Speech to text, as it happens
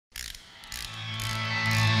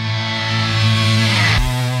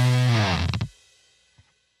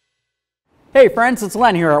Hey friends, it's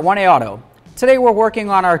Len here at 1A Auto. Today we're working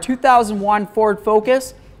on our 2001 Ford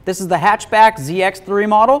Focus. This is the hatchback ZX3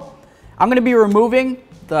 model. I'm going to be removing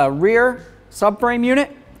the rear subframe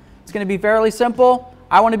unit. It's going to be fairly simple.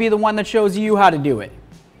 I want to be the one that shows you how to do it.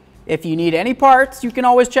 If you need any parts, you can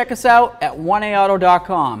always check us out at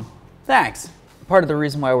 1aauto.com. Thanks. Part of the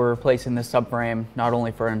reason why we're replacing this subframe, not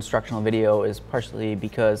only for an instructional video, is partially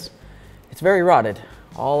because it's very rotted.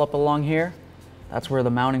 All up along here. That's where the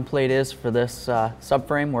mounting plate is for this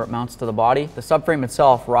subframe, where it mounts to the body. The subframe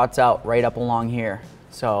itself rots out right up along here.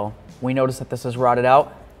 So we noticed that this is rotted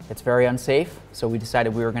out. It's very unsafe, so we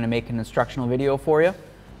decided we were going to make an instructional video for you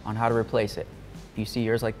on how to replace it. If you see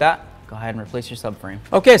yours like that, go ahead and replace your subframe.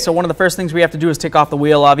 Okay, so one of the first things we have to do is take off the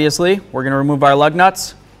wheel, obviously. We're going to remove our lug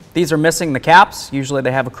nuts. These are missing the caps. Usually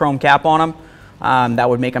they have a chrome cap on them. That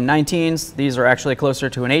would make them 19s. These are actually closer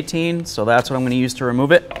to an 18, so that's what I'm going to use to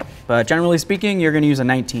remove it. But generally speaking, you're going to use a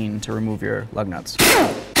 19 to remove your lug nuts.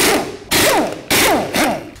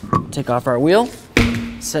 Take off our wheel,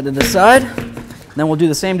 set it aside, then we'll do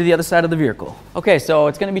the same to the other side of the vehicle. Okay, so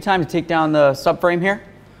it's going to be time to take down the subframe here.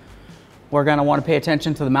 We're going to want to pay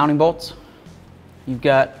attention to the mounting bolts. You've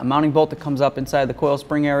got a mounting bolt that comes up inside the coil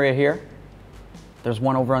spring area here. There's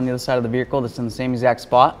one over on the other side of the vehicle that's in the same exact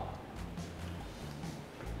spot.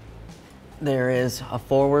 There is a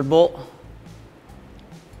forward bolt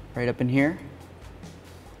right up in here.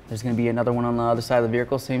 There's going to be another one on the other side of the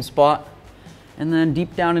vehicle, same spot. And then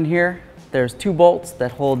deep down in here, there's two bolts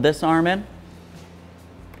that hold this arm in.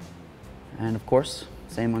 And of course,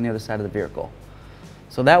 same on the other side of the vehicle.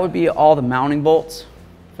 So that would be all the mounting bolts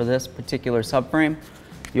for this particular subframe.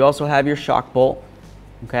 You also have your shock bolt.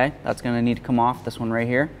 Okay, that's going to need to come off, this one right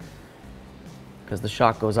here, because the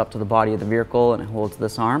shock goes up to the body of the vehicle and it holds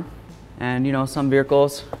this arm. And you know, some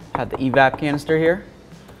vehicles have the evap canister here.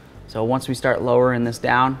 So once we start lowering this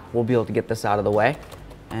down, we'll be able to get this out of the way.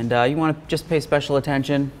 And you want to just pay special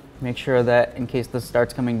attention. Make sure that in case this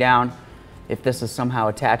starts coming down, if this is somehow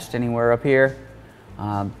attached anywhere up here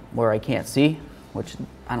where I can't see, which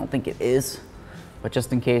I don't think it is, but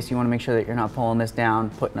just in case, you want to make sure that you're not pulling this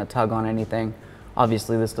down, putting a tug on anything.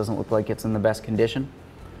 Obviously, this doesn't look like it's in the best condition.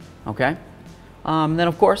 Okay. Then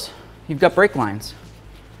of course, you've got brake lines,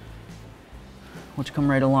 which come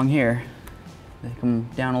right along here. They come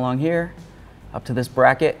down along here, up to this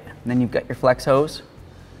bracket, and then you've got your flex hose.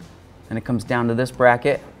 Then it comes down to this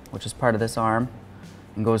bracket, which is part of this arm,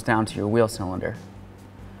 and goes down to your wheel cylinder.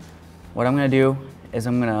 What I'm going to do is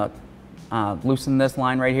I'm going to loosen this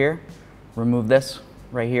line right here, remove this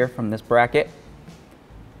right here from this bracket,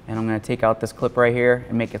 and I'm going to take out this clip right here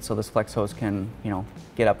and make it so this flex hose can,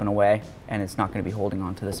 get up and away, and it's not going to be holding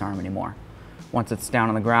onto this arm anymore. Once it's down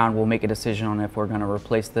on the ground, we'll make a decision on if we're going to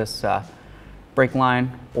replace this brake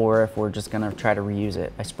line or if we're just going to try to reuse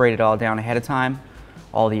it. I sprayed it all down ahead of time,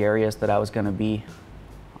 all the areas that I was going to be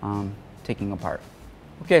taking apart.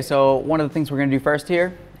 Okay, so one of the things we're going to do first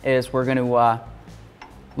here is we're going to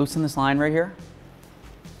loosen this line right here.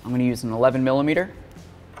 I'm going to use an 11mm,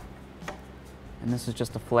 and this is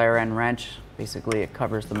just a flare end wrench. Basically, it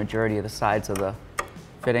covers the majority of the sides of the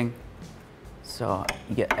fitting, so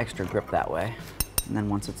you get extra grip that way. And then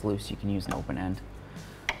once it's loose, you can use an open end.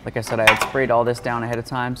 Like I said, I had sprayed all this down ahead of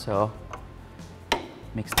time, so it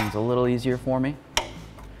makes things a little easier for me.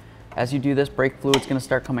 As you do this, brake fluid's going to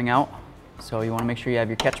start coming out, so you want to make sure you have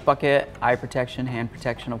your catch bucket, eye protection, hand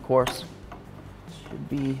protection, of course. Should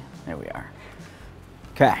be, there we are.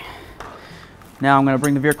 Okay, now I'm going to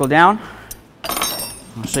bring the vehicle down.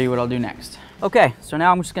 I'll show you what I'll do next. Okay, so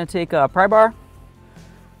now I'm just going to take a pry bar,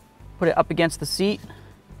 put it up against the seat,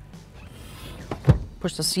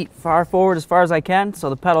 push the seat far forward as far as I can so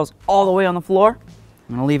the pedal's all the way on the floor.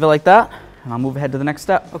 I'm going to leave it like that, and I'll move ahead to the next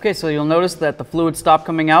step. Okay, so you'll notice that the fluid stopped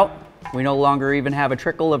coming out. We no longer even have a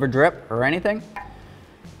trickle of a drip or anything.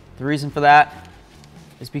 The reason for that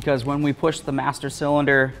is because when we push the master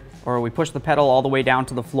cylinder, or we push the pedal all the way down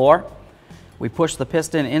to the floor, we push the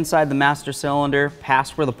piston inside the master cylinder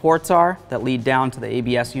past where the ports are that lead down to the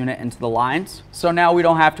ABS unit and to the lines. So now we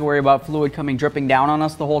don't have to worry about fluid dripping down on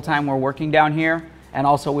us the whole time we're working down here. And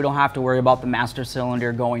also we don't have to worry about the master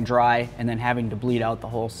cylinder going dry and then having to bleed out the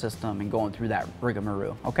whole system and going through that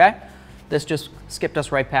rigmarole, okay? This just skipped us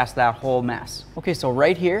right past that whole mess. Okay, so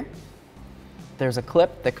right here, there's a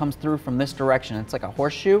clip that comes through from this direction. It's like a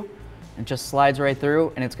horseshoe. It just slides right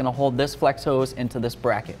through, and it's gonna hold this flex hose into this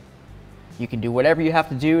bracket. You can do whatever you have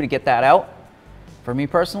to do to get that out. For me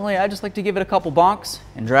personally, I just like to give it a couple bonks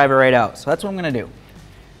and drive it right out. So that's what I'm gonna do.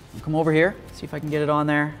 I'll come over here, see if I can get it on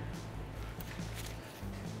there.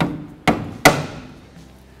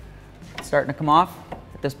 It's starting to come off.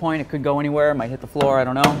 At this point, it could go anywhere, it might hit the floor, I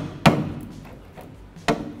don't know.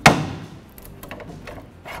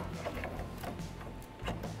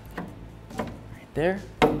 there.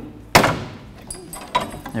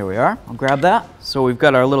 There we are. I'll grab that. So we've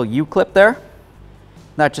got our little U-clip there.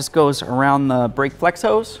 That just goes around the brake flex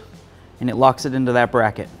hose and it locks it into that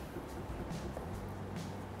bracket.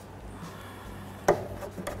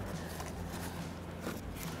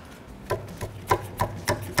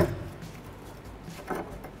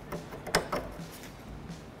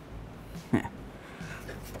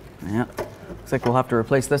 Yeah. Looks like we'll have to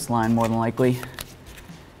replace this line more than likely.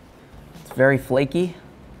 It's very flaky,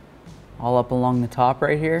 all up along the top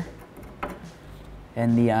right here.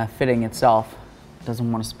 And the fitting itself doesn't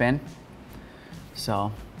want to spin.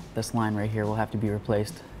 So this line right here will have to be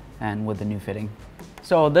replaced and with the new fitting.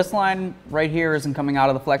 So this line right here isn't coming out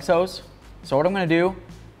of the flex hose. So what I'm going to do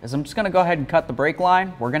is I'm just going to go ahead and cut the brake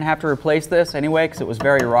line. We're going to have to replace this anyway because it was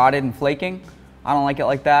very rotted and flaking. I don't like it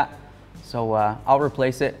like that. So I'll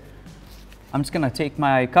replace it. I'm just going to take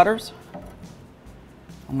my cutters.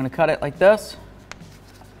 I'm going to cut it like this.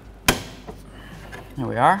 There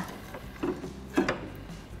we are.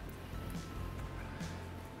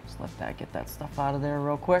 Just let that get that stuff out of there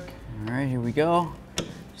real quick. All right, here we go.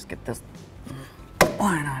 Just get this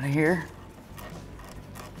line out of here.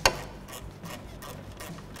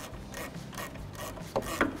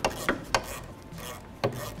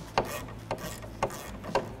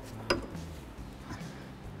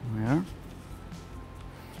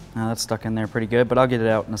 Now that's stuck in there pretty good, but I'll get it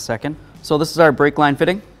out in a second. So this is our brake line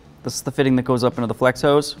fitting. This is the fitting that goes up into the flex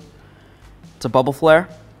hose. It's a bubble flare.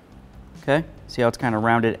 Okay, see how it's kind of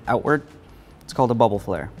rounded outward? It's called a bubble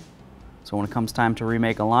flare. So when it comes time to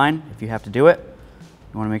remake a line, if you have to do it,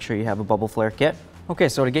 you want to make sure you have a bubble flare kit. Okay,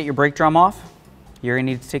 so to get your brake drum off, you're going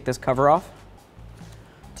to need to take this cover off.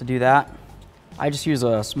 To do that, I just use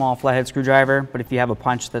a small flathead screwdriver, but if you have a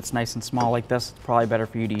punch that's nice and small like this, it's probably better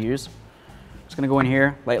for you to use. Just going to go in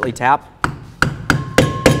here, lightly tap,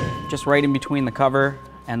 just right in between the cover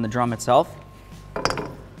and the drum itself.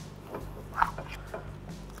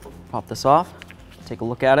 Pop this off, take a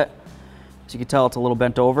look at it. As you can tell, it's a little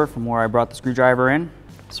bent over from where I brought the screwdriver in.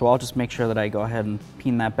 So I'll just make sure that I go ahead and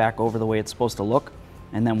peen that back over the way it's supposed to look,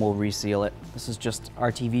 and then we'll reseal it. This is just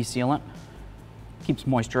RTV sealant. Keeps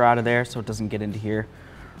moisture out of there so it doesn't get into here,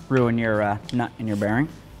 ruin your nut and your bearing.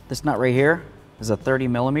 This nut right here is a 30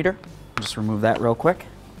 millimeter. Just remove that real quick.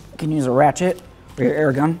 You can use a ratchet or your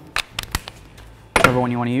air gun, whichever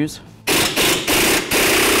one you want to use.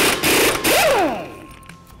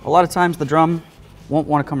 A lot of times the drum won't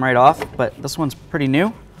want to come right off, but this one's pretty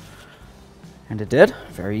new. And it did,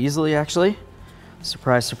 very easily actually.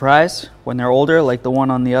 Surprise, surprise. When they're older, like the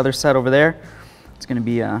one on the other set over there, it's going to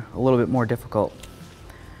be a little bit more difficult.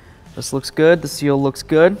 This looks good, the seal looks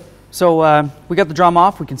good. So we got the drum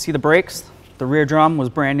off, we can see the brakes. The rear drum was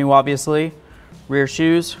brand new, obviously. Rear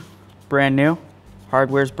shoes, brand new.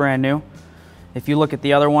 Hardware's brand new. If you look at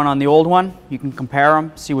the other one on the old one, you can compare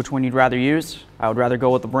them, see which one you'd rather use. I would rather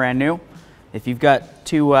go with the brand new. If you've got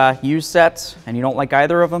two used sets and you don't like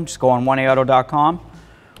either of them, just go on oneaauto.com,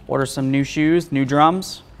 order some new shoes, new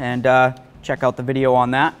drums, and check out the video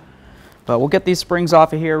on that. But we'll get these springs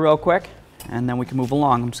off of here real quick, and then we can move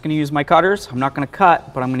along. I'm just going to use my cutters. I'm not going to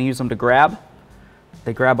cut, but I'm going to use them to grab.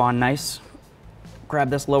 They grab on nice. Grab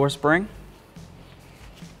this lower spring.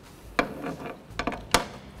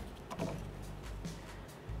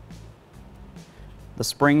 The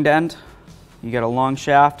spring end, you get a long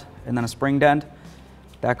shaft and then a spring end.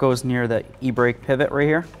 That goes near the e-brake pivot right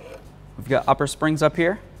here. We've got upper springs up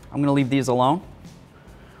here. I'm going to leave these alone.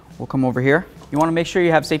 We'll come over here. You want to make sure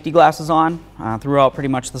you have safety glasses on throughout pretty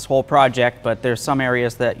much this whole project, but there's some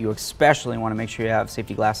areas that you especially want to make sure you have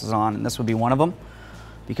safety glasses on, and this would be one of them.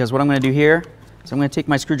 Because what I'm going to do here is I'm going to take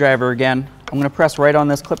my screwdriver again. I'm going to press right on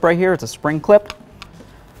this clip right here. It's a spring clip.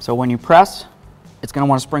 So when you press, it's going to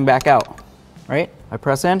want to spring back out, right? I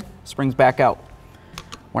press in, springs back out.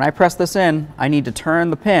 When I press this in, I need to turn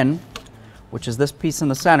the pin, which is this piece in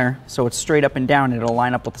the center, so it's straight up and down and it'll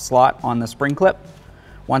line up with the slot on the spring clip.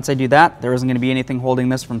 Once I do that, there isn't going to be anything holding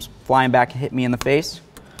this from flying back and hit me in the face.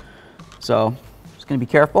 So just going to be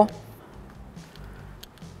careful.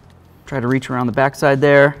 Try to reach around the backside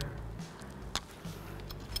there.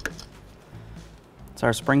 It's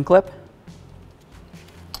our spring clip.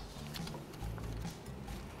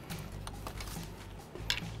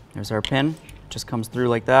 There's our pin. Just comes through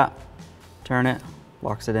like that. Turn it,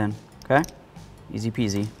 locks it in. Okay? Easy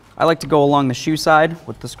peasy. I like to go along the shoe side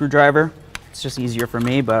with the screwdriver. It's just easier for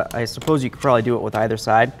me, but I suppose you could probably do it with either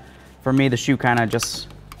side. For me, the shoe kind of just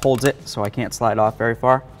holds it, so I can't slide off very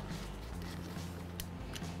far.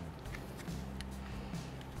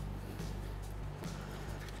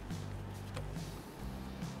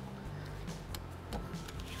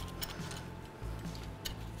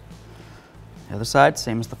 The other side,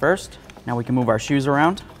 same as the first. Now we can move our shoes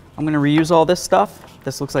around. I'm gonna reuse all this stuff.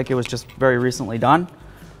 This looks like it was just very recently done.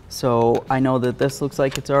 So I know that this looks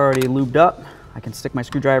like it's already lubed up. I can stick my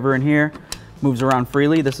screwdriver in here, moves around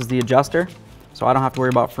freely. This is the adjuster, so I don't have to worry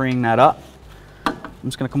about freeing that up. I'm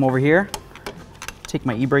just gonna come over here, take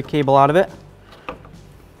my e-brake cable out of it.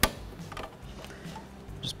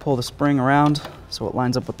 Just pull the spring around so it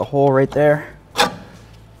lines up with the hole right there, and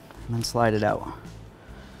then slide it out.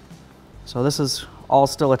 So this is all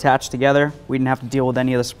still attached together. We didn't have to deal with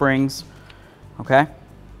any of the springs, okay?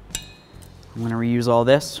 I'm gonna reuse all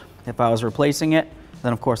this. If I was replacing it,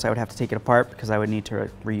 then of course I would have to take it apart because I would need to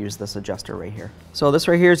reuse this adjuster right here. So this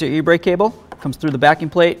right here is your e-brake cable. Comes through the backing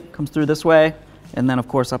plate, comes through this way, and then of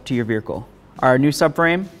course up to your vehicle. Our new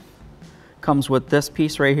subframe comes with this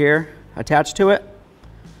piece right here attached to it,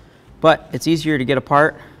 but it's easier to get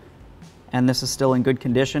apart, and this is still in good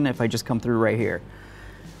condition if I just come through right here.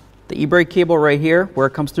 The e-brake cable right here, where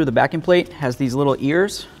it comes through the backing plate, has these little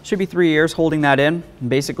ears. Should be 3 ears holding that in. And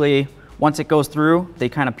basically, once it goes through, they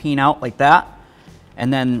kind of peen out like that.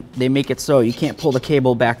 And then they make it so you can't pull the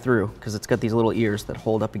cable back through because it's got these little ears that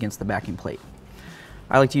hold up against the backing plate.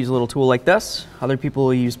 I like to use a little tool like this. Other people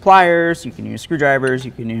will use pliers, you can use screwdrivers,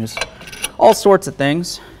 you can use all sorts of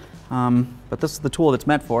things. But this is the tool that's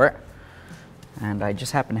meant for it. And I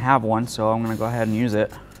just happen to have one, so I'm gonna go ahead and use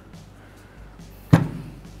it.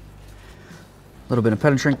 A little bit of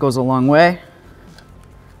penetrant goes a long way.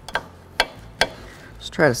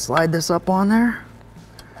 Just try to slide this up on there.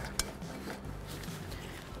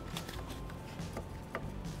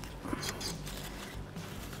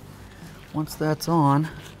 Once that's on,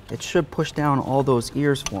 it should push down all those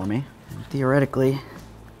ears for me. And theoretically,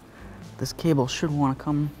 this cable should want to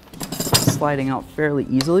come sliding out fairly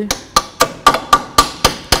easily.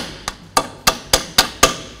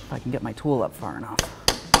 If I can get my tool up far enough.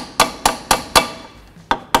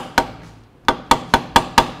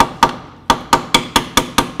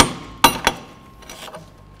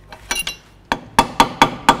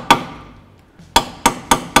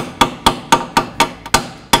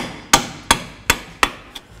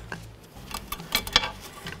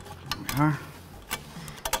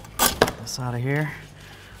 Get this out of here.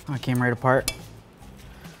 Oh, it came right apart.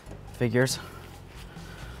 Figures.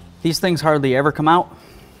 These things hardly ever come out.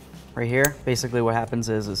 Right here, basically what happens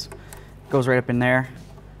is it goes right up in there.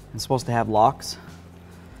 It's supposed to have locks.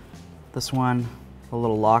 This one, the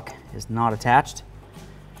little lock is not attached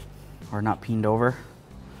or not peened over.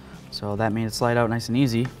 So that made it slide out nice and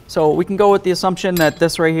easy. So we can go with the assumption that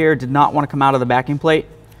this right here did not want to come out of the backing plate.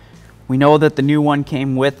 We know that the new one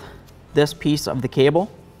came with this piece of the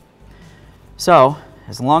cable. So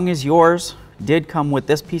as long as yours did come with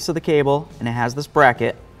this piece of the cable and it has this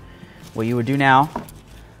bracket, what you would do now,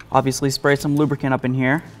 obviously spray some lubricant up in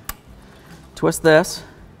here, twist this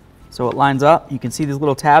so it lines up. You can see these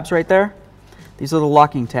little tabs right there. These are the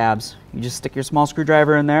locking tabs. You just stick your small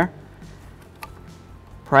screwdriver in there,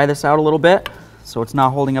 pry this out a little bit so it's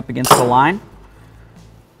not holding up against the line.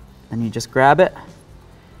 Then you just grab it,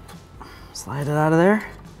 slide it out of there,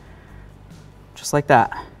 just like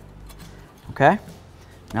that. Okay?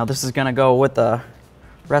 Now this is gonna go with the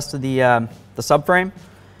rest of the subframe,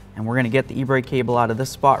 and we're gonna get the e-brake cable out of this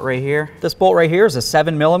spot right here. This bolt right here is a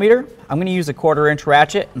 7mm. I'm gonna use a 1/4 inch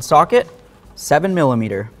ratchet and socket,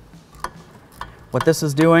 7mm. What this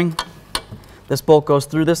is doing, this bolt goes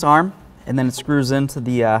through this arm, and then it screws into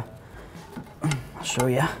the, I'll show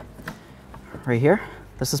you, right here.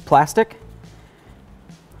 This is plastic.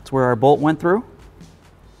 That's where our bolt went through,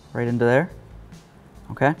 right into there,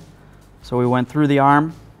 okay? So we went through the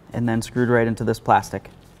arm and then screwed right into this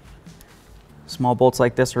plastic. Small bolts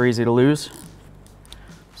like this are easy to lose.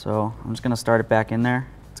 So I'm just gonna start it back in there.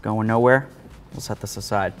 It's going nowhere. We'll set this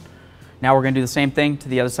aside. Now we're gonna do the same thing to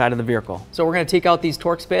the other side of the vehicle. So we're gonna take out these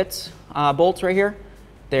Torx bits, bolts right here.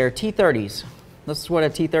 They're T30s. This is what a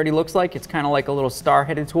T30 looks like. It's kind of like a little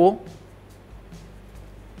star-headed tool.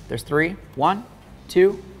 There's 3. 1,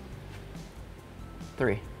 2,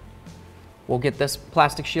 3. We'll get this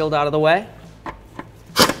plastic shield out of the way.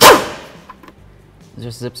 It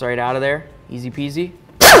just zips right out of there, easy peasy.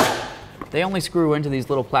 They only screw into these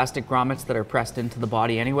little plastic grommets that are pressed into the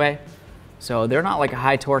body anyway, so they're not like a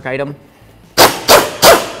high torque item.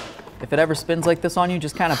 If it ever spins like this on you,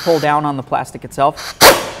 just kind of pull down on the plastic itself.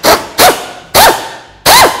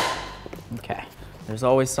 Okay, there's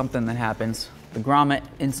always something that happens. The grommet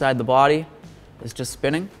inside the body is just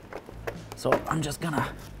spinning, so I'm just gonna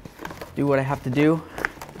do what I have to do.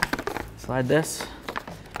 Slide this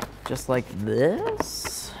just like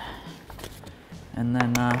this, and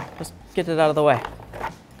then just get it out of the way.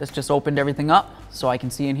 This just opened everything up. so I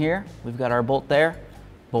can see in here, we've got our bolt there,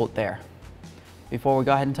 bolt there. Before we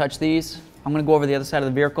go ahead and touch these, I'm gonna go over the other side of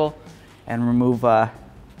the vehicle and remove the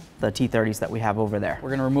T30s that we have over there.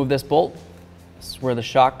 We're gonna remove this bolt. This is where the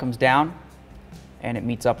shock comes down and it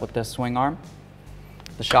meets up with this swing arm.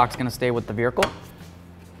 The shock's gonna stay with the vehicle.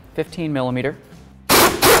 15 millimeter.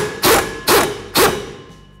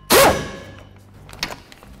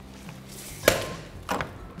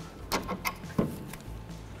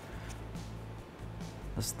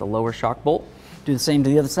 This is the lower shock bolt. Do the same to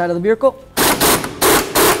the other side of the vehicle.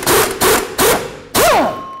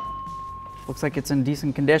 Looks like it's in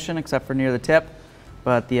decent condition except for near the tip,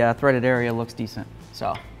 but the threaded area looks decent,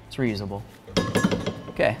 so it's reusable.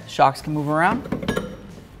 Okay, shocks can move around.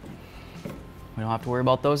 We don't have to worry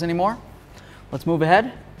about those anymore. Let's move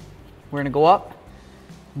ahead. We're gonna go up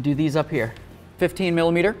and do these up here. 15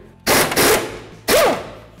 millimeter.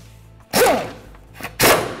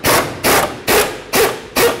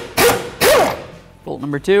 Bolt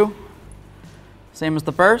number 2, same as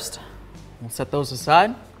the first. We'll set those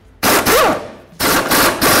aside.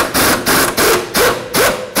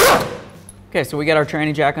 Okay, so we got our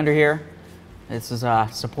tranny jack under here. This is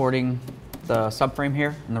supporting the subframe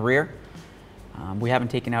here in the rear. We haven't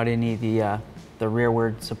taken out any of the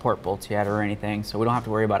rearward support bolts yet or anything, so we don't have to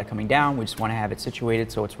worry about it coming down. We just want to have it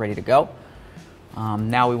situated so it's ready to go.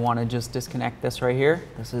 Now we want to just disconnect this right here.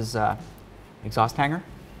 This is exhaust hanger.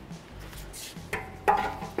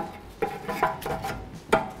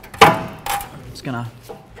 I'm just gonna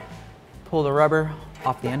pull the rubber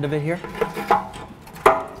off the end of it here.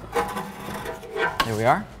 There we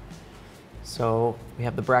are. So we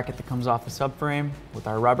have the bracket that comes off the subframe with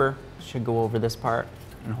our rubber. Should go over this part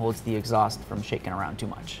and holds the exhaust from shaking around too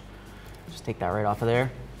much. Just take that right off of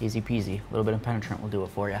there. Easy peasy. A little bit of penetrant will do it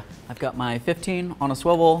for you. I've got my 15 on a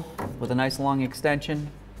swivel with a nice long extension.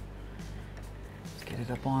 Let's get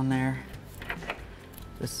it up on there.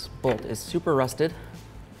 This bolt is super rusted.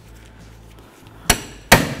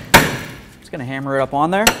 Just gonna hammer it up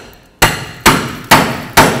on there.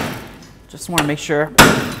 Just want to make sure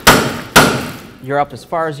you're up as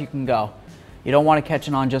far as you can go. You don't want to catch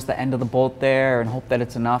it on just the end of the bolt there and hope that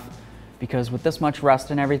it's enough, because with this much rust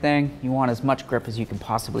and everything, you want as much grip as you can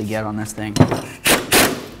possibly get on this thing.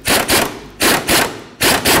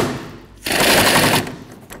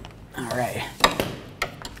 All right,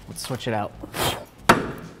 let's switch it out.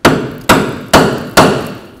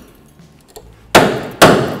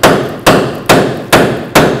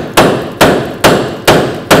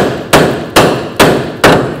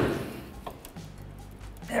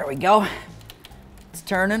 There we go. It's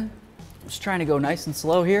turning. I'm just trying to go nice and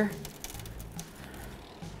slow here.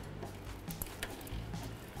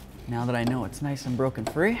 Now that I know it's nice and broken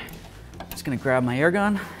free, I'm just gonna grab my air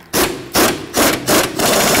gun.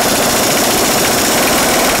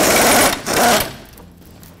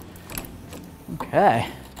 Okay.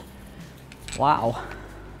 Wow.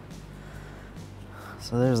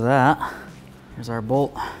 So there's that. Here's our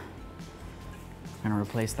bolt. I'm gonna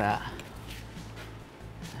replace that.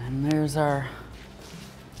 And there's our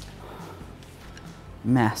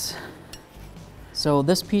mess. So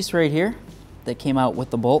this piece right here that came out with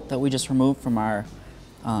the bolt that we just removed from our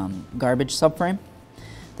garbage subframe,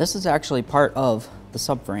 this is actually part of the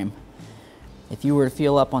subframe. If you were to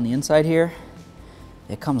feel up on the inside here,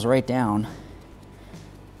 it comes right down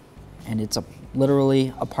and it's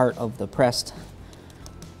literally a part of the pressed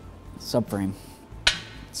subframe.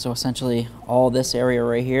 So essentially all this area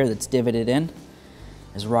right here that's divoted in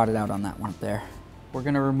is rotted out on that one up there. We're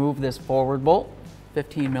gonna remove this forward bolt,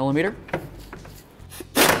 15 millimeter.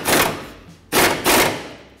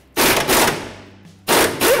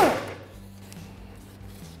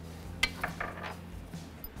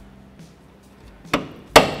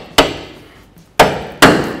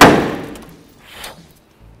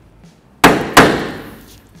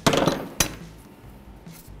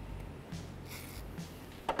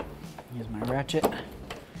 Here's my ratchet.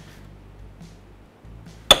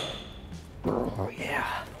 Oh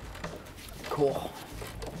yeah, cool.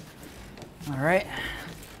 All right,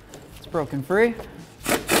 it's broken free.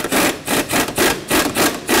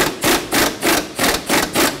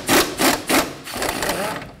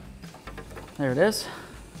 There it is.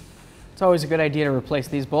 It's always a good idea to replace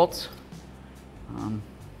these bolts.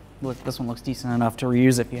 Look, this one looks decent enough to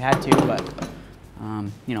reuse if you had to, but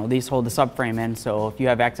you know, these hold the subframe in, so if you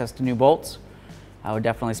have access to new bolts, I would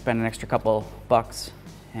definitely spend an extra couple bucks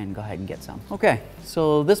and go ahead and get some. Okay,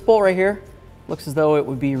 so this bolt right here looks as though it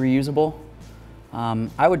would be reusable.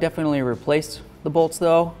 I would definitely replace the bolts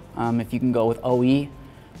though, if you can go with OE. You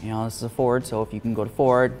know, this is a Ford, so if you can go to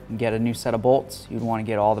Ford and get a new set of bolts, you'd want to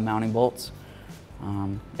get all the mounting bolts.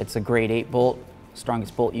 It's a grade 8 bolt,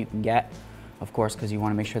 strongest bolt you can get, of course, because you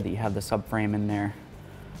want to make sure that you have the subframe in there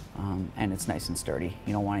and it's nice and sturdy.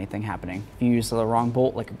 You don't want anything happening. If you use the wrong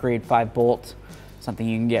bolt, like a grade 5 bolt, something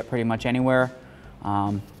you can get pretty much anywhere,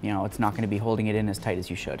 you know, it's not going to be holding it in as tight as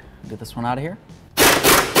you should. Get this one out of here.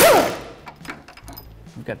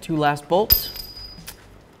 We've got 2 last bolts.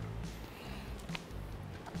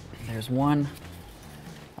 There's one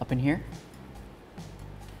up in here,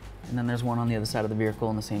 and then there's one on the other side of the vehicle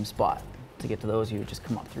in the same spot. To get to those, you would just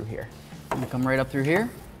come up through here. I'm gonna come right up through here.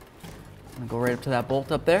 I'm gonna go right up to that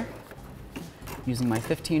bolt up there using my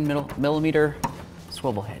 15mm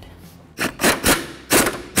swivel head.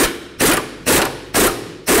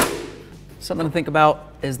 Something to think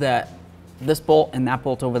about is that this bolt and that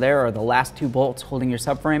bolt over there are the last 2 bolts holding your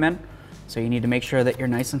subframe in. So you need to make sure that you're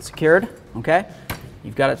nice and secured, okay?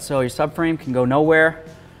 You've got it so your subframe can go nowhere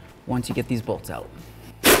once you get these bolts out.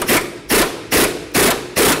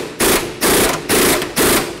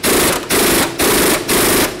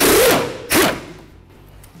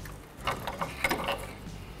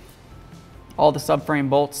 All the subframe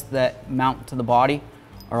bolts that mount to the body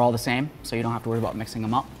are all the same, so you don't have to worry about mixing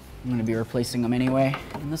them up. I'm going to be replacing them anyway.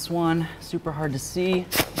 And this one, super hard to see.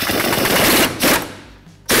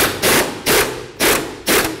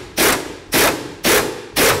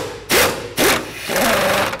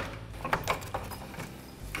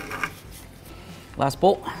 Last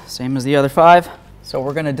bolt, same as the other 5. So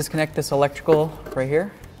we're going to disconnect this electrical right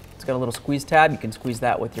here. It's got a little squeeze tab. You can squeeze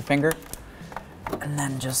that with your finger. And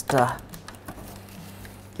then just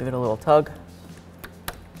give it a little tug.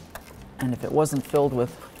 And if it wasn't filled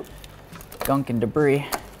with gunk and debris,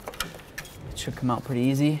 it should come out pretty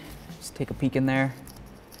easy. Just take a peek in there.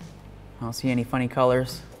 I don't see any funny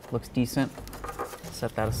colors. Looks decent.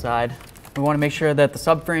 Set that aside. We want to make sure that the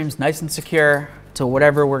subframe's nice and secure to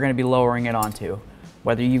whatever we're going to be lowering it onto.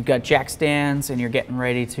 Whether you've got jack stands and you're getting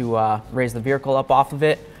ready to raise the vehicle up off of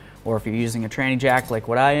it, or if you're using a tranny jack like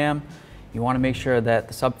what I am, you want to make sure that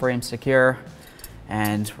the subframe's secure.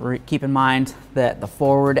 And keep in mind that the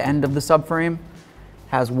forward end of the subframe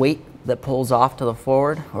has weight that pulls off to the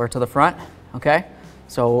forward or to the front, okay?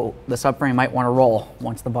 So the subframe might want to roll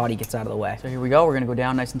once the body gets out of the way. So here we go, we're going to go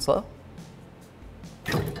down nice and slow.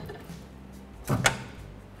 All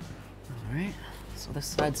right, so this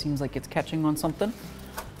side seems like it's catching on something.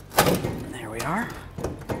 There we are.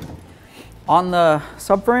 On the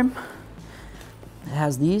subframe, it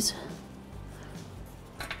has these,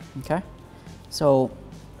 okay? So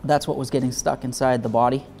that's what was getting stuck inside the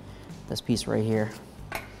body, this piece right here.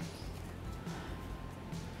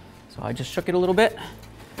 So I just shook it a little bit,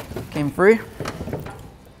 came free,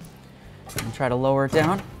 and try to lower it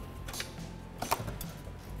down.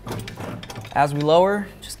 As we lower,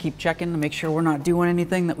 just keep checking to make sure we're not doing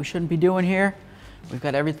anything that we shouldn't be doing here. We've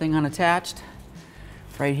got everything unattached.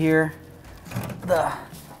 Right here, the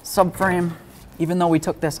subframe, even though we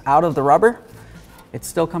took this out of the rubber, it's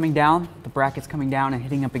still coming down. The bracket's coming down and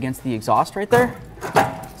hitting up against the exhaust right there.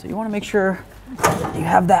 So you want to make sure you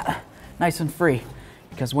have that nice and free,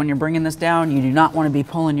 because when you're bringing this down, you do not want to be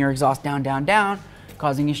pulling your exhaust down, down, down,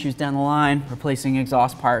 causing issues down the line, replacing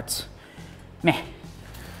exhaust parts. Meh.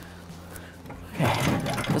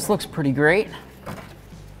 Okay, this looks pretty great.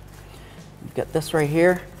 We've got this right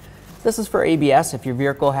here. This is for ABS if your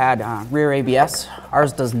vehicle had rear ABS.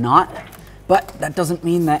 Ours does not, but that doesn't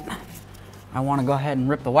mean that I want to go ahead and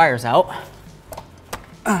rip the wires out.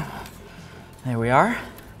 There we are,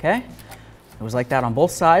 okay? It was like that on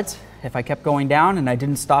both sides. If I kept going down and I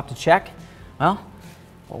didn't stop to check, well,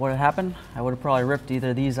 what would have happened? I would have probably ripped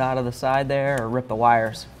either these out of the side there or ripped the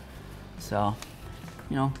wires. So,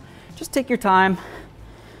 you know, just take your time.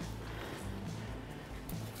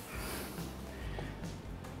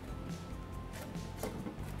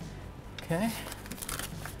 Okay,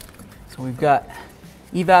 so we've got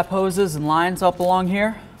evap hoses and lines up along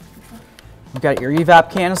here. You've got your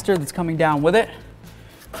evap canister that's coming down with it,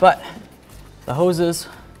 but the hoses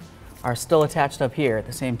are still attached up here at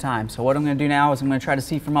the same time. So what I'm going to do now is I'm going to try to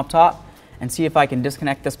see from up top and see if I can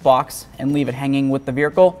disconnect this box and leave it hanging with the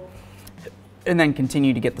vehicle and then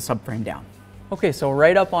continue to get the subframe down. Okay, so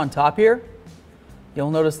right up on top here,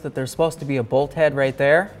 you'll notice that there's supposed to be a bolt head right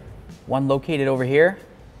there, one located over here,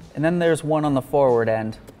 and then there's one on the forward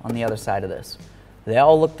end on the other side of this. They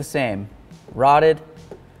all look the same, rotted,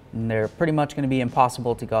 and they're pretty much going to be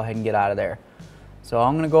impossible to go ahead and get out of there. So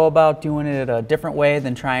I'm going to go about doing it a different way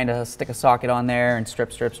than trying to stick a socket on there and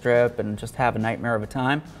strip, strip, strip, and just have a nightmare of a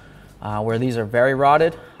time. Where these are very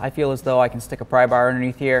rotted, I feel as though I can stick a pry bar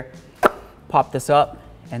underneath here, pop this up,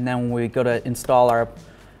 and then when we go to install our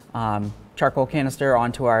charcoal canister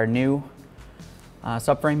onto our new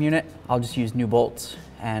subframe unit, I'll just use new bolts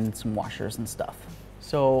and some washers and stuff.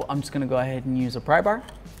 So I'm just gonna go ahead and use a pry bar.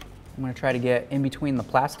 I'm gonna try to get in between the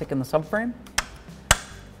plastic and the subframe.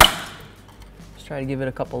 Just try to give it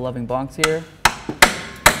a couple loving bonks here.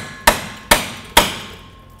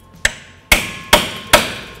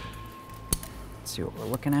 Let's see what we're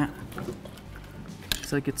looking at.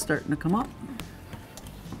 Looks like it's starting to come up.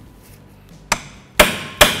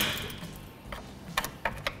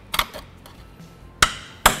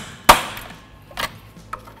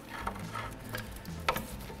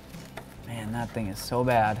 Man, that thing is so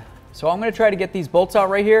bad. So I'm gonna try to get these bolts out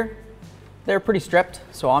right here. They're pretty stripped,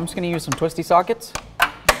 so I'm just gonna use some twisty sockets.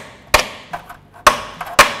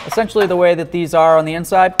 Essentially the way that these are on the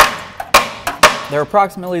inside, they're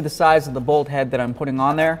approximately the size of the bolt head that I'm putting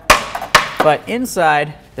on there. But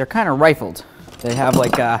inside, they're kind of rifled. They have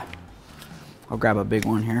like a, I'll grab a big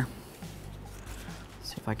one here.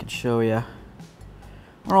 See if I can show you. I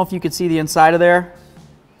don't know if you could see the inside of there,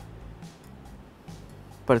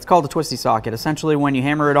 but it's called a twisty socket. Essentially, when you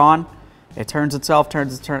hammer it on, it turns itself,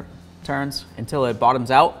 turns until it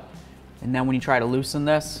bottoms out. And then when you try to loosen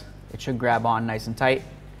this, it should grab on nice and tight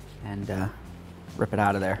and rip it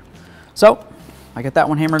out of there. So, I got that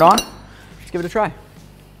one hammered on. Let's give it a try.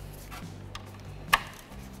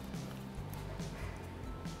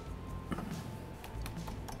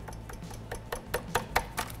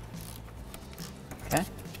 Okay,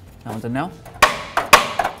 that one's a no.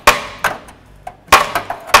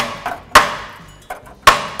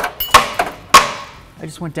 I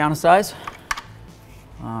just went down a size.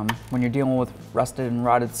 When you're dealing with rusted and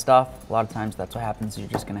rotted stuff, a lot of times that's what happens. You're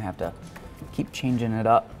just gonna have to keep changing it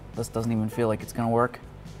up. This doesn't even feel like it's gonna work.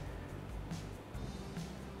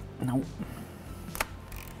 Nope.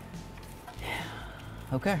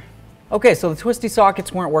 Okay, so the twisty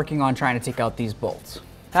sockets weren't working on trying to take out these bolts.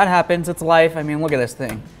 That happens, it's life. I mean, look at this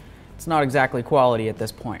thing. It's not exactly quality at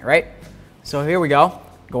this point, right? So here we go.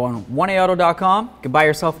 Go on 1aauto.com, you can buy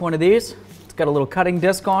yourself one of these. It's got a little cutting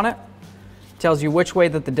disc on it. Tells you which way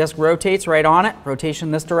that the disc rotates right on it,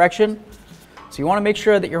 rotation this direction. So you wanna make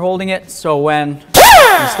sure that you're holding it so when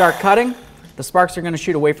you start cutting, the sparks are gonna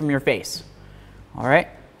shoot away from your face. All right?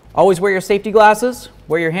 Always wear your safety glasses,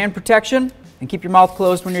 wear your hand protection, and keep your mouth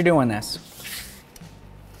closed when you're doing this.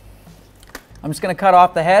 I'm just gonna cut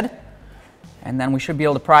off the head, and then we should be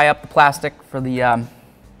able to pry up the plastic for the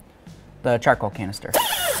charcoal canister.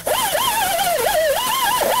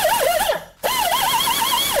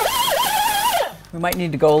 We might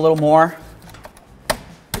need to go a little more,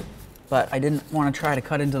 but I didn't want to try to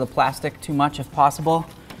cut into the plastic too much if possible.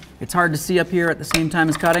 It's hard to see up here at the same time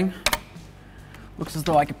as cutting. Looks as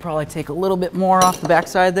though I could probably take a little bit more off the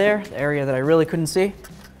backside there, the area that I really couldn't see.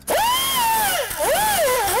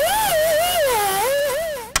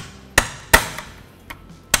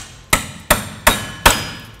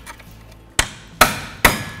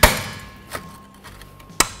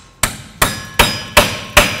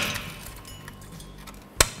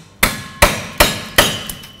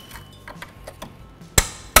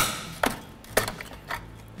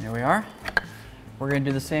 There we are. We're going to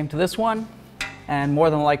do the same to this one, and more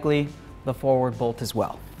than likely the forward bolt as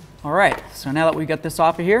well. All right, so now that we got this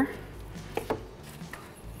off of here,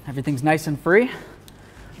 everything's nice and free.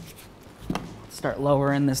 Let's start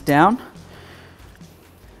lowering this down.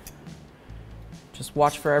 Just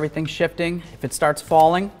watch for everything shifting. If it starts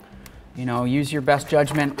falling, you know, use your best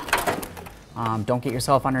judgment. Don't get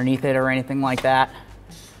yourself underneath it or anything like that.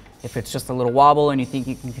 If it's just a little wobble and you think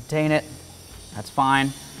you can contain it, that's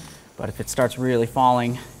fine. But if it starts really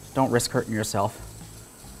falling, don't risk hurting yourself.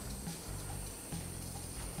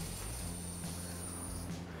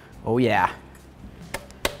 Oh yeah.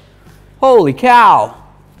 Holy cow!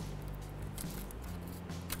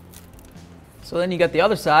 So then you got the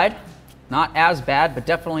other side. Not as bad, but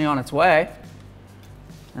definitely on its way.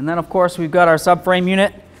 And then of course we've got our subframe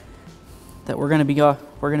unit that we're gonna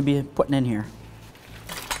be putting in here.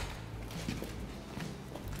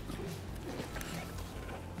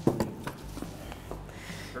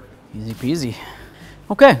 Easy peasy.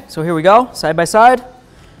 Okay, so here we go, side by side.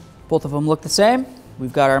 Both of them look the same.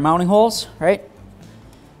 We've got our mounting holes, right?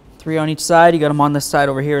 3 on each side. You got them on this side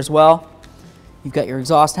over here as well. You've got your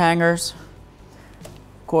exhaust hangers,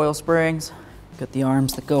 coil springs, got the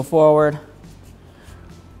arms that go forward.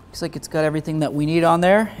 Looks like it's got everything that we need on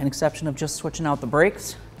there, an exception of just switching out the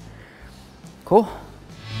brakes. Cool.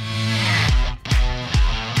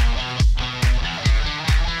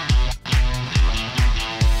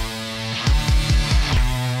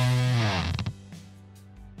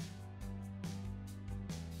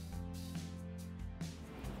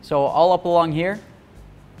 So all up along here,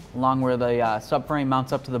 along where the subframe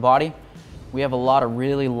mounts up to the body, we have a lot of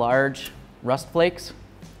really large rust flakes.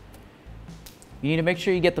 You need to make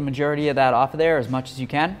sure you get the majority of that off of there as much as you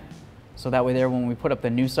can, so that way there when we put up the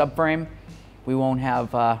new subframe, we won't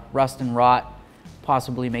have rust and rot,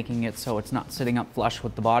 possibly making it so it's not sitting up flush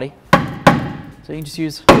with the body. So you can just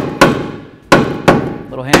use a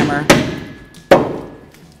little hammer.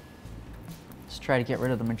 Just try to get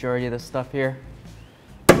rid of the majority of this stuff here.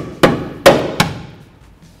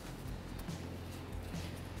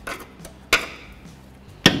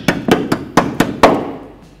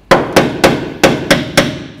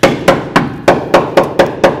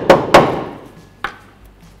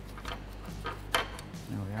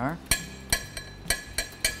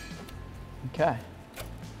 Okay,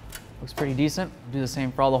 looks pretty decent. Do the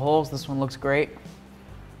same for all the holes. This one looks great.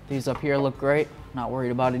 These up here look great. Not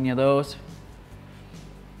worried about any of those.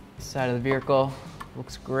 This side of the vehicle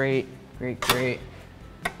looks great, great, great.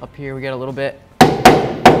 Up here we got a little bit.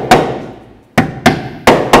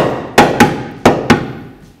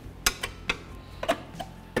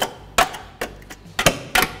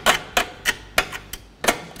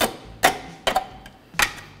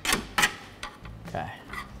 Okay,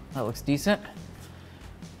 that looks decent.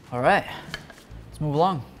 All right, let's move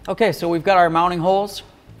along. Okay, so we've got our mounting holes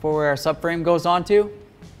for where our subframe goes onto.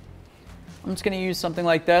 I'm just gonna use something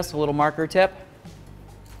like this, a little marker tip.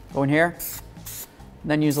 Go in here,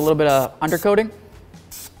 then use a little bit of undercoating.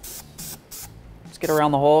 Just get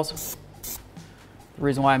around the holes. The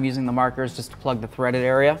reason why I'm using the marker is just to plug the threaded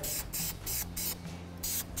area.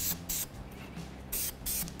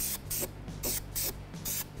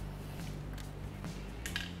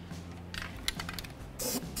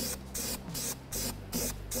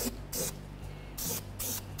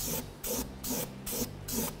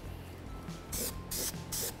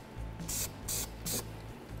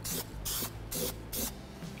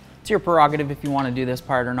 It's your prerogative if you want to do this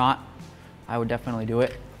part or not. I would definitely do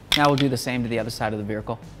it. Now we'll do the same to the other side of the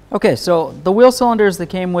vehicle. Okay, so the wheel cylinders that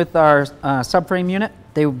came with our subframe unit,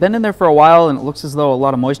 they've been in there for a while and it looks as though a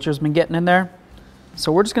lot of moisture has been getting in there.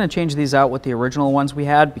 So we're just going to change these out with the original ones we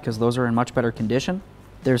had because those are in much better condition.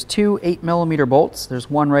 There's two 8mm bolts. There's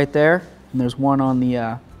one right there and there's one on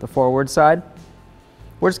the forward side.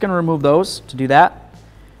 We're just going to remove those. To do that,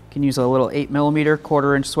 you can use a little 8mm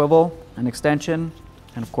 1/4" swivel, an extension,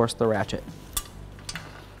 and of course the ratchet.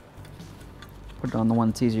 Put it on the one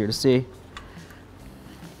that's easier to see.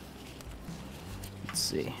 Let's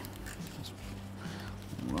see.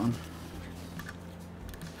 Hold on.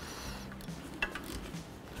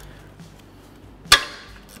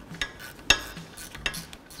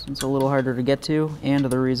 This one's a little harder to get to, and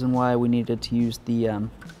the reason why we needed to use the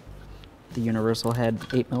universal head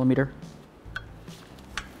 8mm.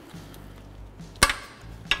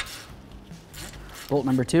 Bolt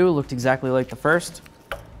number 2 looked exactly like the first.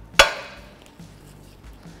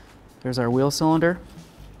 There's our wheel cylinder.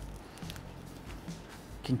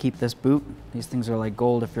 You can keep this boot. These things are like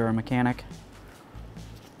gold if you're a mechanic.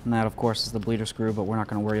 And that of course is the bleeder screw, but we're not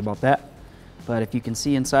going to worry about that. But if you can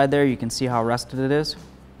see inside there, you can see how rusted it is.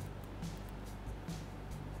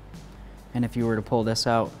 And if you were to pull this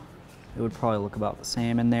out, it would probably look about the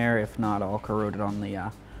same in there, if not all corroded on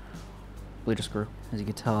the bleeder screw. As you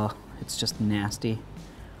can tell, it's just nasty.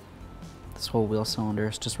 This whole wheel cylinder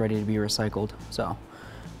is just ready to be recycled. So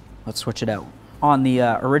let's switch it out. On the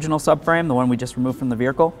original subframe, the one we just removed from the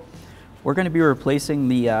vehicle, we're going to be replacing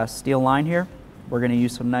the steel line here. We're going to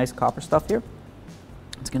use some nice copper stuff here.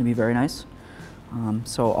 It's going to be very nice.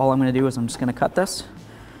 So all I'm going to do is I'm just going to cut this.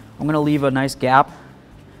 I'm going to leave a nice gap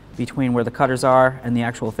between where the cutters are and the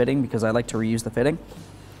actual fitting because I like to reuse the fitting.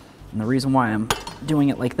 And the reason why I'm doing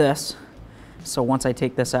it like this, so once I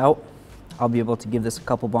take this out, I'll be able to give this a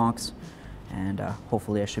couple bonks and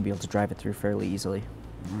hopefully I should be able to drive it through fairly easily.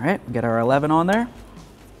 All right, we got our 11 on there.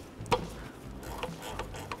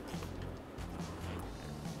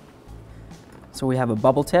 So we have a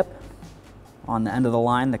bubble tip on the end of the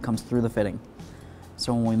line that comes through the fitting.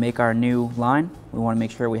 So when we make our new line, we want to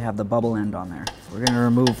make sure we have the bubble end on there. We're going to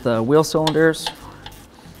remove the wheel cylinders.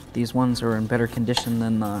 These ones are in better condition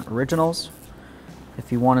than the originals.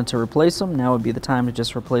 If you wanted to replace them, now would be the time to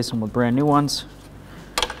just replace them with brand new ones.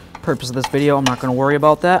 Purpose of this video, I'm not going to worry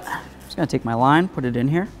about that. I'm just going to take my line, put it in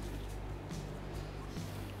here.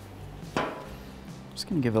 Just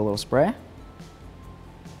going to give it a little spray.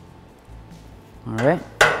 All right.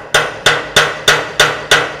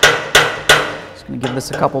 Just going to give this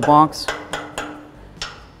a couple bonks.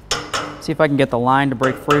 See if I can get the line to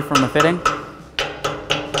break free from the fitting.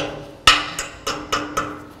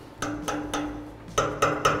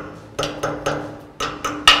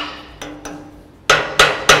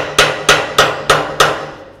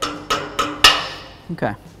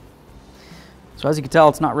 Okay. So as you can tell,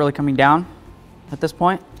 it's not really coming down at this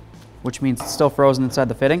point, which means it's still frozen inside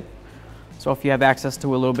the fitting. So if you have access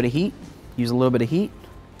to a little bit of heat, use a little bit of heat.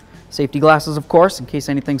 Safety glasses, of course, in case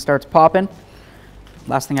anything starts popping.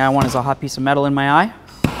 Last thing I want is a hot piece of metal in my eye.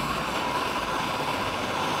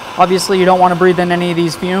 Obviously, you don't want to breathe in any of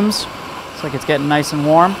these fumes. It's like it's getting nice and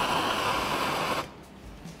warm.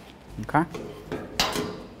 Okay.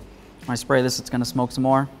 When I spray this, it's going to smoke some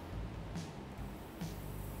more.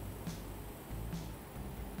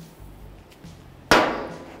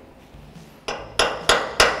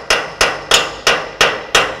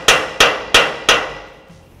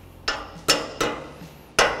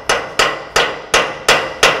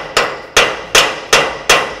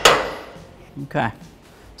 Okay,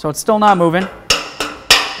 so it's still not moving.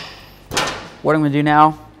 What I'm going to do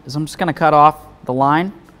now is I'm just going to cut off the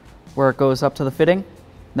line where it goes up to the fitting.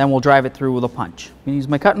 Then we'll drive it through with a punch. I'm going to use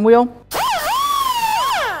my cutting wheel.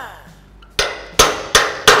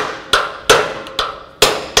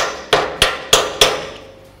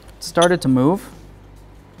 It started to move,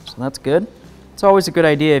 so that's good. It's always a good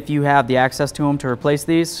idea if you have the access to them to replace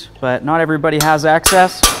these, but not everybody has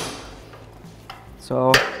access.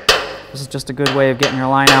 So this is just a good way of getting your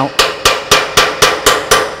line out.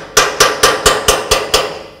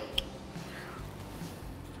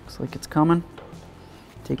 Looks like it's coming.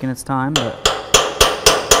 Taking its time, but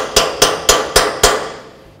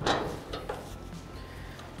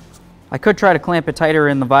I could try to clamp it tighter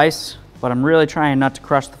in the vise, but I'm really trying not to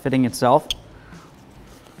crush the fitting itself.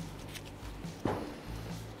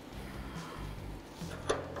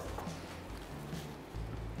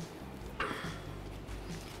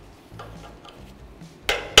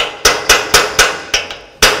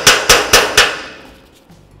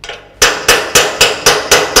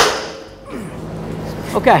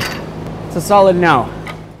 Okay, it's a solid no.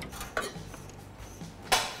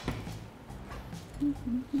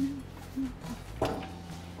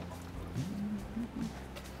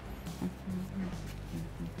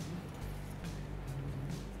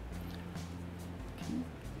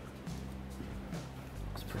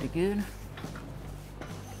 Looks pretty good.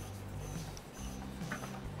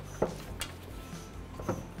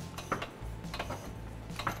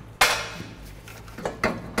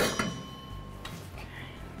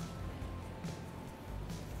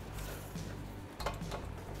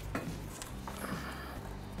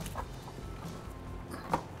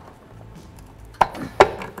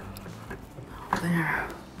 There.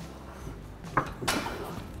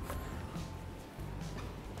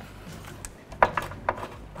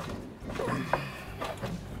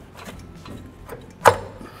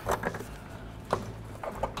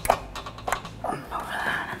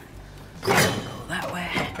 Go that way.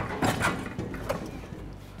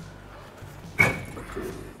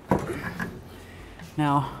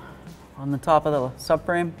 Now, on the top of the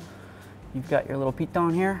subframe, you've got your little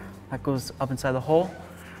piton here that goes up inside the hole.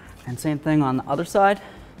 And same thing on the other side.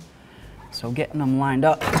 So getting them lined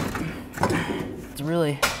up, it's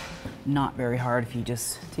really not very hard if you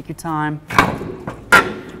just take your time.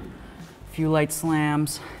 A few light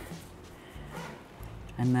slams.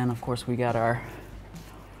 And then of course we got our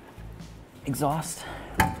exhaust.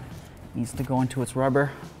 Needs to go into its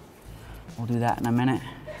rubber. We'll do that in a minute.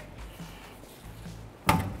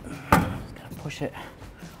 Just gotta push it.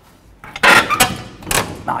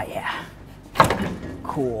 Oh yeah.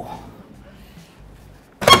 Cool.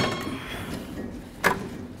 Okay.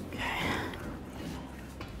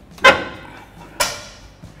 All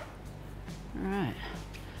right.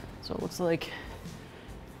 So it looks like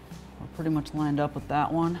we're pretty much lined up with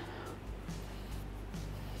that one.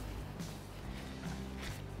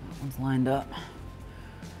 That one's lined up.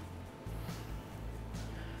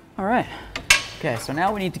 All right. Okay, so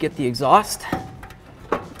now we need to get the exhaust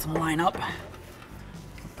to line up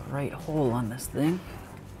with the right hole on this thing.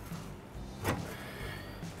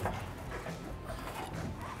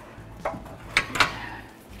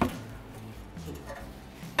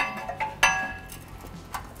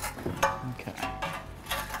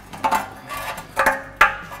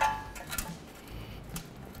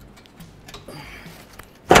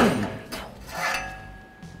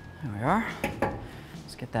 There we are.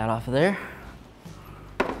 Let's get that off of there.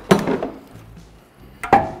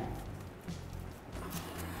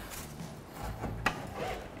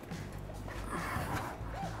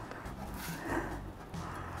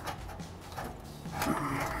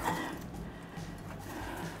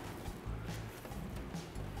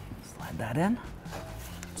 Slide that in,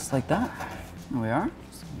 just like that. There we are.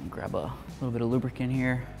 Just gonna grab a little bit of lubricant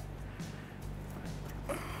here.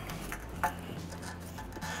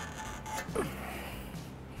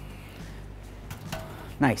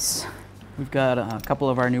 Nice. We've got a couple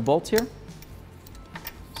of our new bolts here.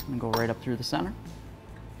 Just gonna go right up through the center.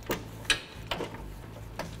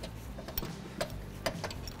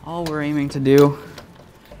 All we're aiming to do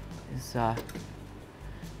is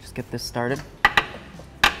just get this started.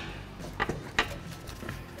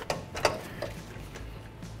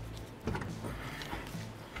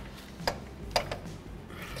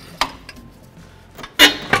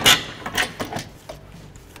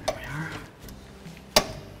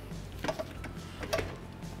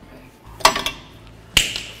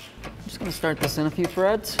 Start this in a few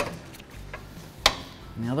threads.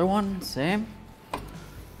 And the other one, same.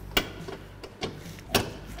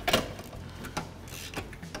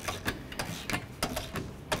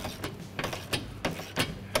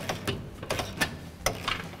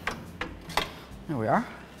 There we are.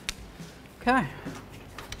 Okay.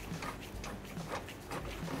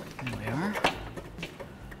 There we are.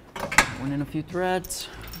 That one in a few threads.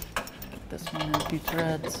 Get this one in a few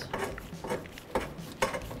threads.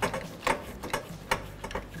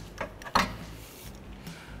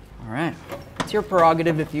 All right, it's your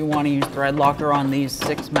prerogative if you want to use thread locker on these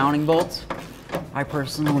 6 mounting bolts. I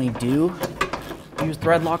personally do use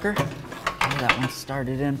thread locker. That one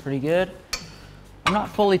started in pretty good. I'm not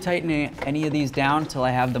fully tightening any of these down until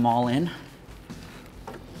I have them all in.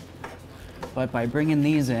 But by bringing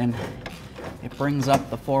these in, it brings up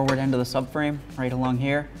the forward end of the subframe right along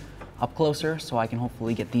here, up closer, so I can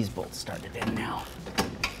hopefully get these bolts started in now.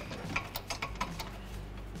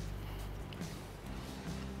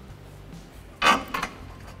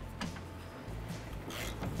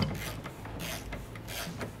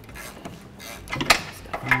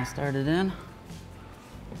 Started in.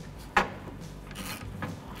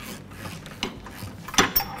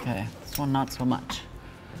 Okay, this one not so much.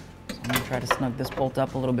 So I'm gonna try to snug this bolt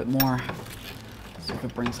up a little bit more. See if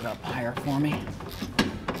it brings it up higher for me.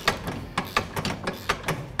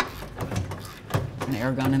 An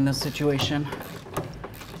air gun in this situation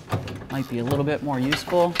might be a little bit more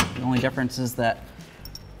useful. The only difference is that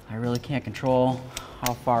I really can't control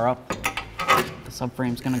how far up the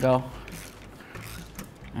subframe's gonna go.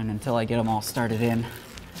 And until I get them all started in,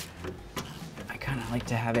 I kind of like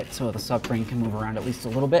to have it so the subframe can move around at least a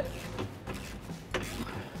little bit.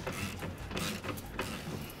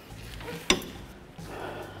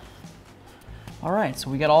 All right, so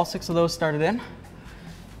we got all 6 of those started in.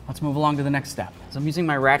 Let's move along to the next step. So I'm using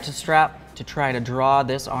my ratchet strap to try to draw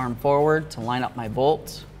this arm forward to line up my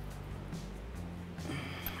bolts.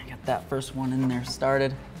 I got that first one in there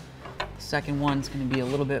started. The second one's going to be a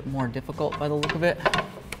little bit more difficult by the look of it.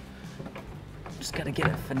 Just got to get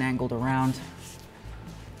it finangled around.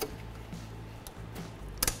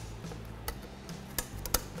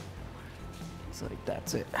 Looks like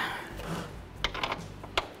that's it.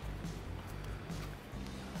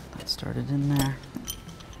 That started in there.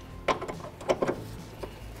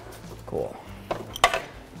 Cool.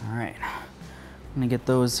 All right. I'm going to get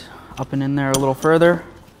those up and in there a little further.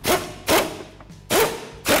 That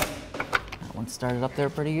one started up there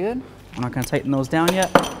pretty good. I'm not going to tighten those down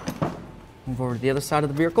yet. Move over to the other side of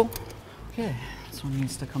the vehicle. Okay, this one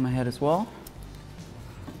needs to come ahead as well.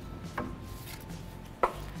 So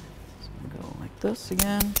I'm gonna go like this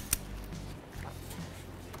again.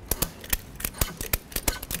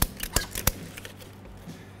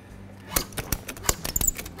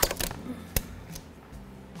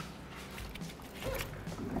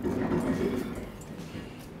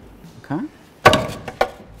 Okay.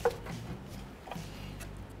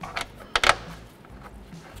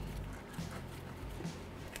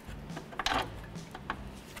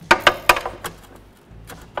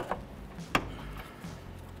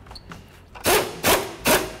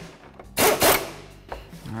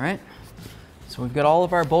 All right, so we've got all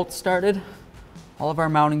of our bolts started, all of our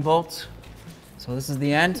mounting bolts. So this is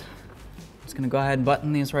the end. I'm just gonna go ahead and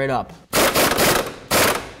button these right up.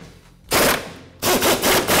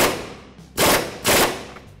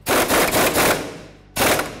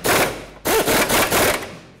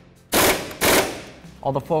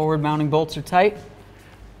 All the forward mounting bolts are tight.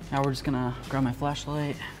 Now we're just gonna grab my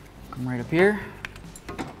flashlight, come right up here.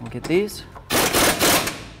 We'll get these.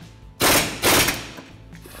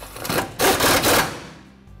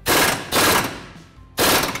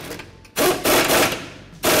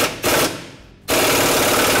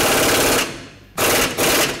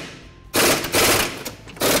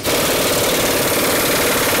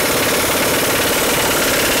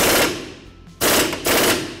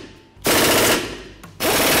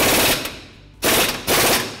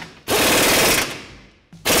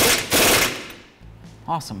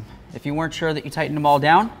 Awesome. If you weren't sure that you tightened them all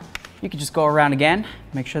down, you could just go around again,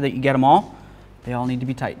 make sure that you get them all. They all need to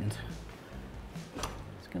be tightened.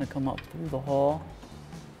 It's gonna come up through the hole.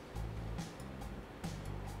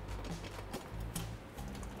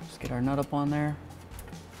 Just get our nut up on there.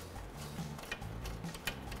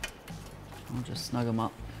 We'll just snug them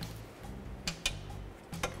up.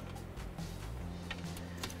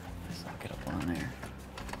 Sock it up on there.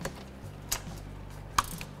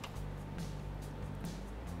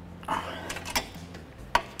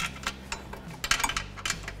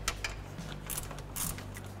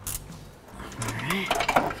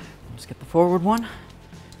 Just get the forward one,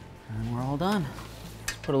 and we're all done.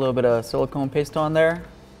 Just put a little bit of silicone paste on there,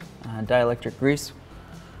 dielectric grease.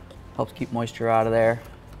 Helps keep moisture out of there.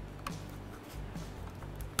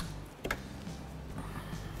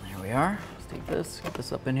 There we are. Let's take this, get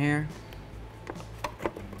this up in here.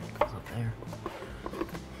 Goes up there.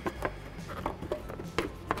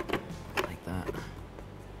 Like that.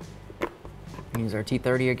 Use our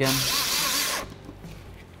T30 again.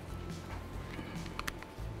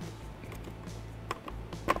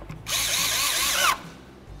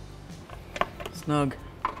 Snug.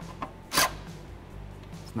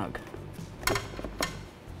 Snug.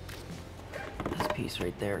 This piece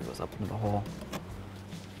right there goes up into the hole.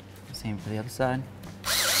 Same for the other side.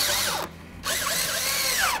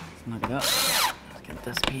 Snug it up. Let's get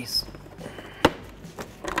this piece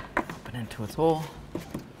up and into its hole.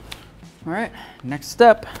 All right, next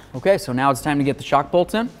step. Okay, so now it's time to get the shock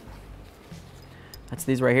bolts in. That's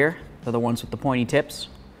these right here. They're the ones with the pointy tips.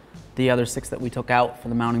 The other 6 that we took out for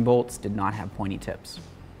the mounting bolts did not have pointy tips.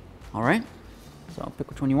 All right, so pick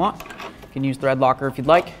which one you want. You can use thread locker if you'd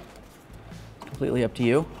like. Completely up to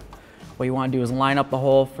you. What you want to do is line up the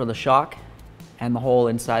hole for the shock and the hole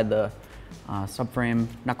inside the subframe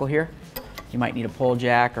knuckle here. You might need a pull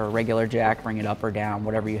jack or a regular jack, bring it up or down,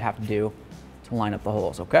 whatever you have to do to line up the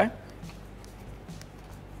holes, okay?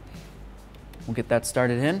 We'll get that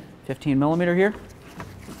started in, 15mm here.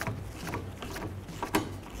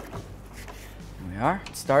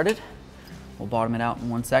 It's started. We'll bottom it out in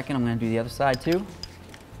 1 second. I'm going to do the other side too.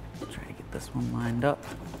 Try to get this one lined up.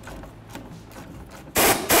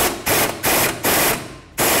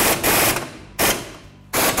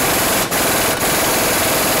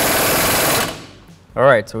 All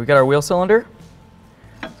right, so we got our wheel cylinder.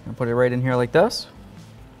 Just going to put it right in here like this.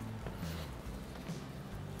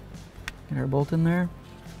 Get our bolt in there.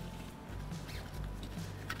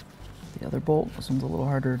 The other bolt, this one's a little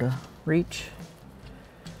harder to reach.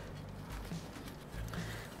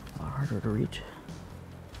 Harder to reach.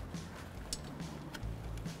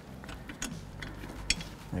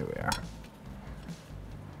 There we are.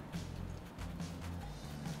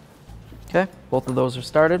 Okay, both of those are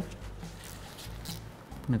started.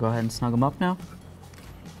 I'm gonna go ahead and snug them up now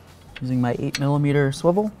using my 8mm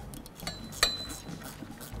swivel.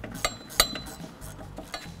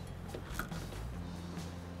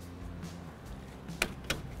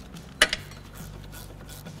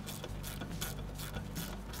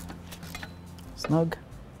 Snug,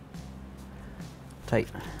 tight.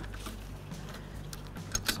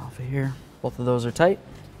 This off of here. Both of those are tight.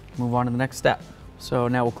 Move on to the next step. So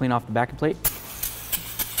now we'll clean off the backing plate.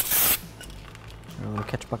 Got a little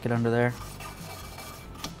catch bucket under there.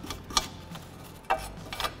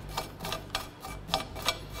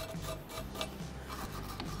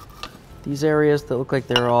 These areas that look like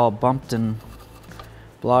they're all bumped and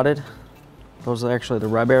blotted, those are actually the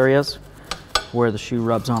rub areas where the shoe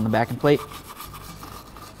rubs on the backing plate.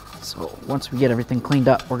 So once we get everything cleaned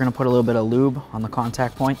up, we're gonna put a little bit of lube on the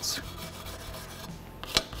contact points.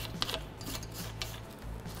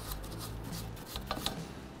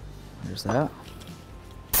 There's that.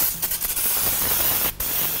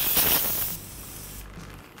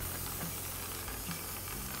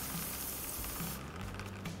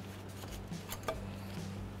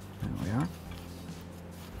 There we are.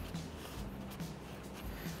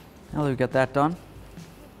 Now that we've got that done,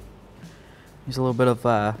 use a little bit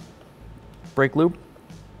of brake lube.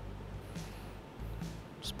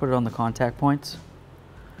 Just put it on the contact points.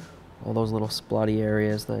 All those little splotty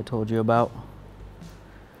areas that I told you about.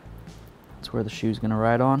 That's where the shoe's gonna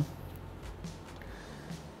ride on.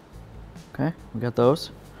 Okay, we got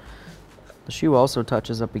those. The shoe also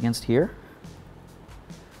touches up against here.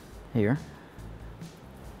 Here.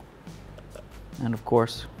 And of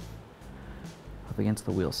course, up against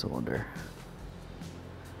the wheel cylinder.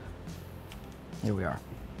 Here we are.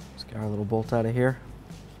 Let's get our little bolt out of here.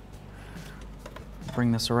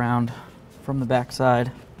 Bring this around from the back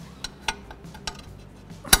side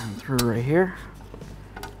and through right here.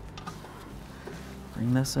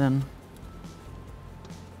 Bring this in.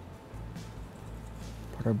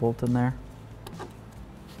 Put our bolt in there.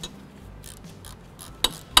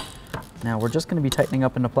 Now we're just going to be tightening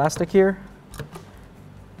up into plastic here,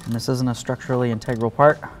 and this isn't a structurally integral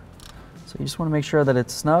part, so you just want to make sure that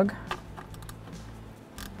it's snug,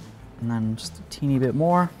 and then just a teeny bit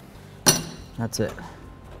more. That's it.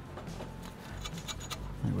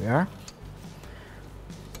 There we are.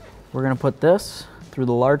 We're going to put this through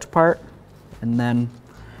the large part and then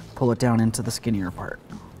pull it down into the skinnier part.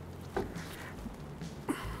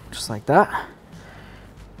 Just like that.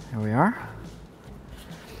 There we are.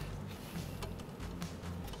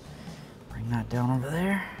 Bring that down over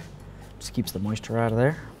there. Just keeps the moisture out of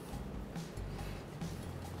there.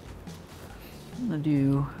 I'm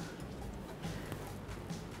gonna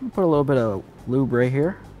put a little bit of lube right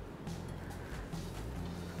here.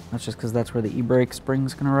 That's just because that's where the e-brake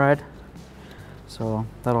spring's gonna ride. So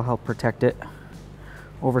that'll help protect it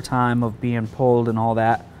over time of being pulled and all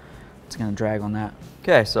that. It's gonna drag on that.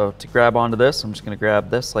 Okay, so to grab onto this, I'm just gonna grab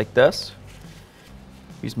this like this.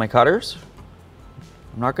 Use my cutters.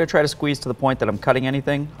 I'm not gonna try to squeeze to the point that I'm cutting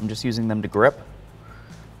anything. I'm just using them to grip.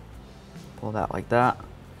 Pull that like that.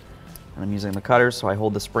 And I'm using the cutters so I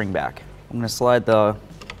hold the spring back. I'm gonna slide the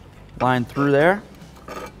line through there.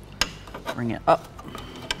 Bring it up.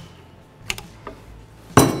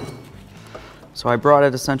 So I brought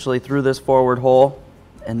it essentially through this forward hole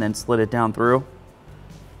and then slid it down through.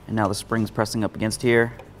 And now the spring's pressing up against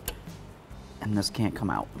here and this can't come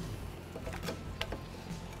out.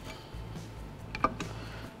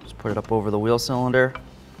 Just put it up over the wheel cylinder.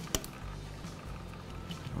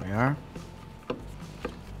 There we are.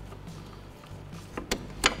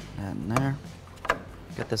 That in there.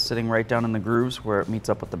 Get this sitting right down in the grooves where it meets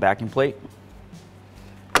up with the backing plate.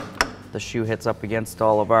 The shoe hits up against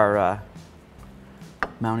all of our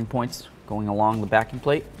mounting points going along the backing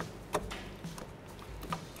plate.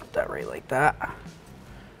 Put that right like that.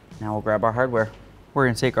 Now we'll grab our hardware. We're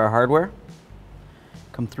going to take our hardware,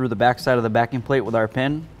 come through the back side of the backing plate with our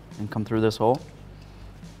pin, and come through this hole.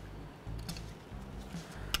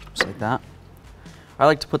 Just like that. I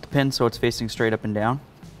like to put the pin so it's facing straight up and down.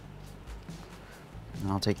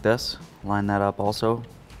 And I'll take this, line that up also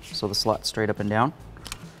so the slot's straight up and down.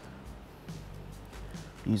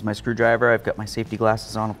 Use my screwdriver. I've got my safety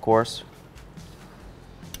glasses on, of course.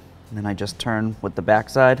 And then I just turn with the back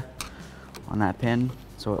side on that pin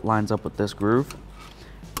so it lines up with this groove.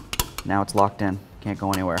 Now it's locked in, can't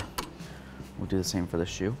go anywhere. We'll do the same for this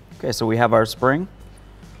shoe. Okay, so we have our spring.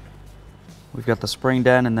 We've got the spring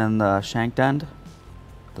end and then the shanked end.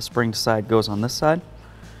 The spring side goes on this side.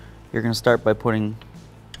 You're going to start by putting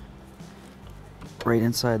right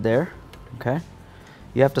inside there, okay?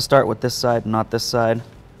 You have to start with this side, not this side,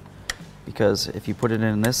 because if you put it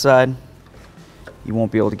in this side, you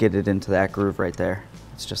won't be able to get it into that groove right there.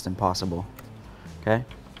 It's just impossible, okay?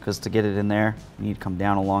 Because to get it in there, you need to come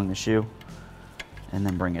down along the shoe and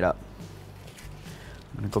then bring it up.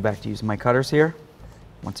 I'm going to go back to using my cutters here.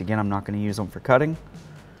 Once again, I'm not going to use them for cutting,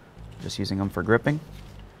 just using them for gripping.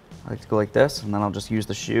 I like to go like this, and then I'll just use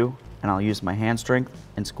the shoe, and I'll use my hand strength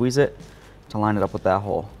and squeeze it to line it up with that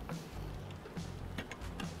hole.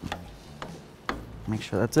 Make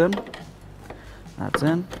sure that's in. That's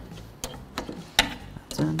in.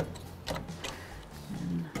 That's in.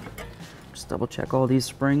 And just double check all these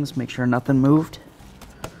springs, make sure nothing moved.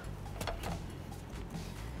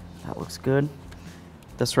 That looks good.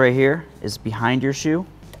 This right here is behind your shoe,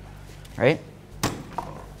 right?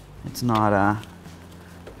 It's not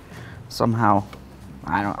somehow,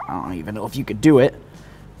 I don't even know if you could do it,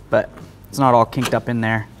 but it's not all kinked up in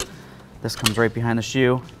there. This comes right behind the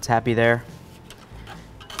shoe. It's happy there.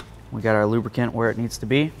 We got our lubricant where it needs to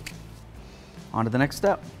be. On to the next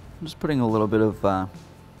step. I'm just putting a little bit of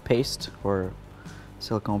paste or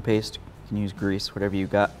silicone paste. You can use grease, whatever you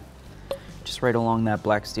got. Just right along that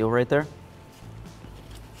black steel right there.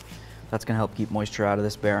 That's gonna help keep moisture out of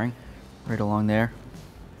this bearing. Right along there.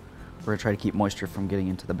 We're gonna try to keep moisture from getting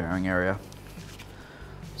into the bearing area.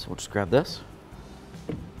 So we'll just grab this.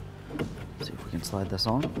 See if we can slide this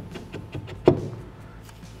on.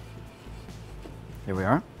 There we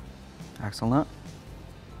are. Axle nut.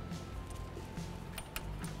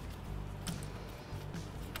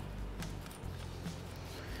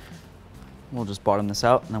 We'll just bottom this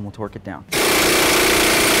out and then we'll torque it down.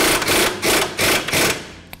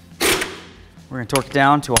 We're going to torque it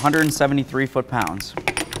down to 173 foot-pounds.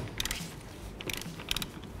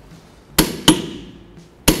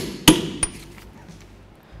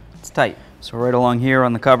 It's tight. So right along here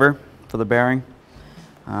on the cover for the bearing,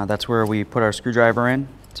 that's where we put our screwdriver in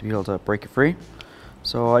to be able to break it free.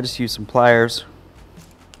 So I just use some pliers,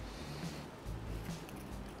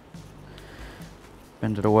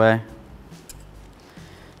 bend it away,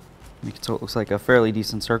 make it so it looks like a fairly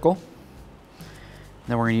decent circle.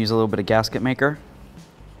 Then we're going to use a little bit of gasket maker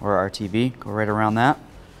or RTV, go right around that,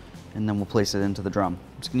 and then we'll place it into the drum.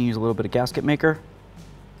 I'm just going to use a little bit of gasket maker.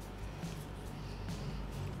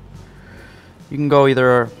 You can go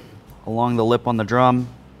either along the lip on the drum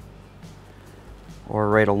or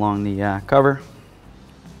right along the cover,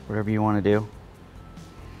 whatever you want to do,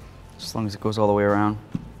 as long as it goes all the way around.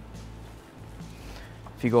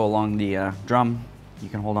 If you go along the drum, you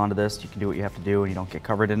can hold on to this, you can do what you have to do and you don't get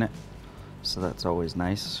covered in it, so that's always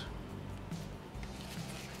nice.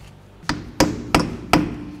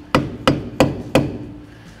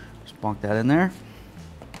 Just bonk that in there.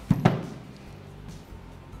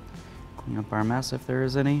 Clean up our mess if there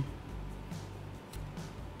is any.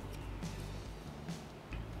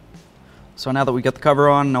 So now that we got the cover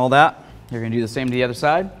on and all that, you're going to do the same to the other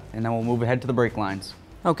side, and then we'll move ahead to the brake lines.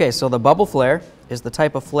 Okay, so the bubble flare is the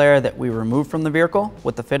type of flare that we remove from the vehicle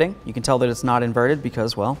with the fitting. You can tell that it's not inverted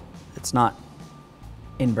because, well, it's not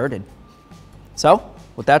inverted. So,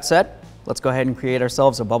 with that said, let's go ahead and create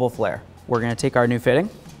ourselves a bubble flare. We're going to take our new fitting,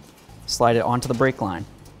 slide it onto the brake line.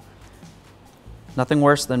 Nothing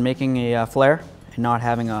worse than making a flare and not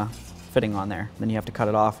having a fitting on there. Then you have to cut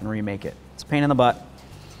it off and remake it. It's a pain in the butt.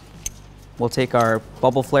 We'll take our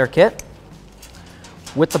bubble flare kit.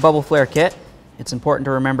 With the bubble flare kit, it's important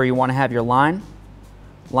to remember you want to have your line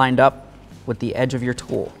lined up with the edge of your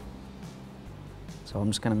tool. So I'm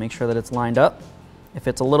just going to make sure that it's lined up. If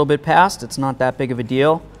it's a little bit past, it's not that big of a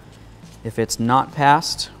deal. If it's not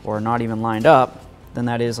past or not even lined up, then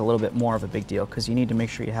that is a little bit more of a big deal because you need to make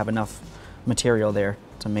sure you have enough material there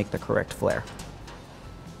to make the correct flare.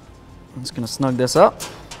 I'm just going to snug this up.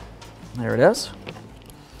 There it is.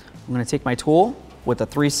 I'm going to take my tool with a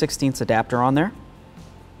 3/16 adapter on there.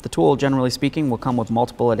 The tool, generally speaking, will come with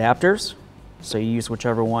multiple adapters, so you use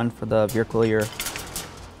whichever one for the vehicle you're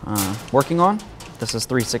working on. This is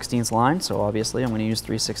 3/16 line, so obviously I'm going to use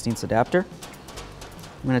 3/16 adapter.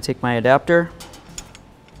 I'm going to take my adapter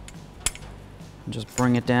and just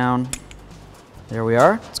bring it down. There we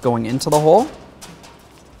are. It's going into the hole.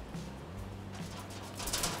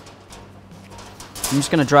 I'm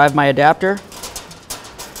just going to drive my adapter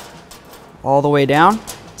all the way down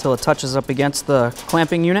until it touches up against the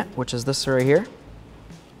clamping unit, which is this right here.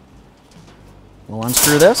 We'll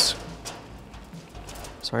unscrew this.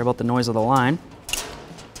 Sorry about the noise of the line.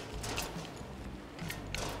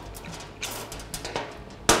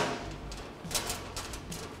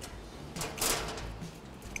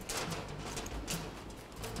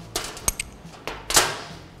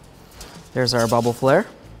 There's our bubble flare.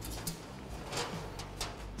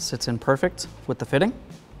 Sits in perfect with the fitting.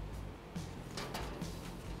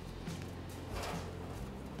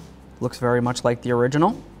 Looks very much like the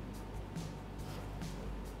original.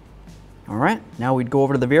 All right, now we'd go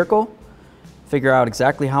over to the vehicle, figure out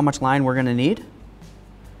exactly how much line we're going to need,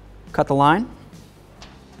 cut the line,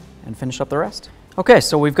 and finish up the rest. Okay,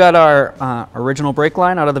 so we've got our original brake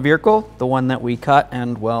line out of the vehicle, the one that we cut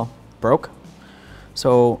and, well, broke.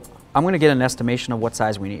 So I'm going to get an estimation of what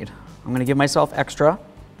size we need. I'm going to give myself extra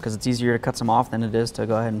because it's easier to cut some off than it is to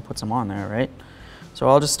go ahead and put some on there, right? So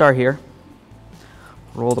I'll just start here.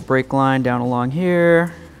 Roll the brake line down along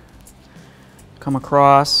here, come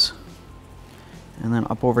across, and then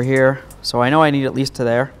up over here. So I know I need at least to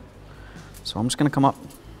there. So I'm just going to come up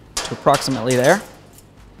to approximately there.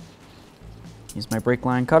 Use my brake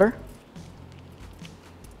line cutter.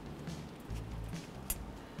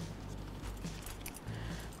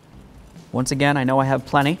 Once again, I know I have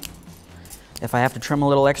plenty. If I have to trim a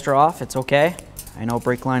little extra off, it's okay. I know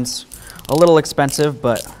brake line's a little expensive,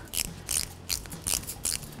 but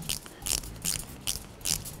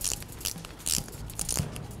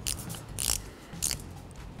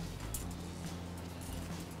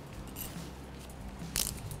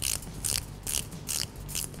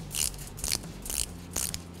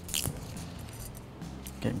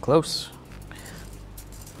getting close.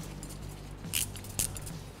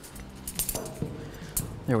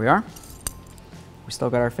 There we are. We still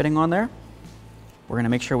got our fitting on there. We're going to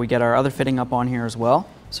make sure we get our other fitting up on here as well.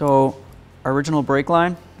 So our original brake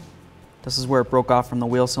line, this is where it broke off from the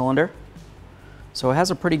wheel cylinder. So it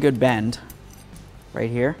has a pretty good bend right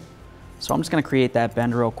here. So I'm just going to create that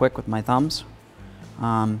bend real quick with my thumbs.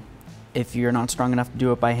 If you're not strong enough to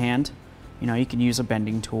do it by hand, you know, you can use a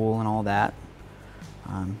bending tool and all that.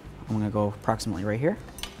 I'm going to go approximately right here.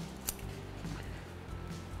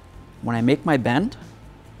 When I make my bend,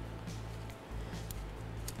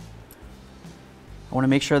 I want to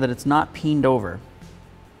make sure that it's not peened over.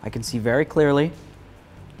 I can see very clearly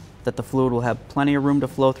that the fluid will have plenty of room to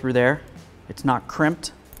flow through there. It's not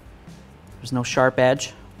crimped. There's no sharp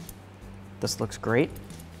edge. This looks great.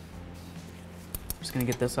 Just gonna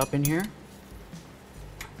get this up in here.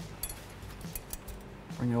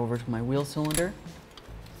 Bring it over to my wheel cylinder.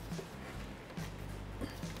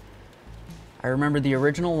 I remember the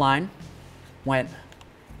original line went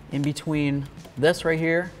in between this right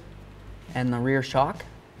here and the rear shock.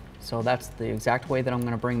 So that's the exact way that I'm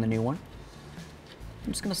gonna bring the new one.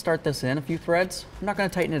 I'm just gonna start this in a few threads. I'm not gonna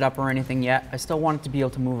tighten it up or anything yet. I still want it to be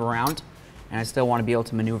able to move around, and I still wanna be able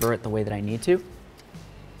to maneuver it the way that I need to.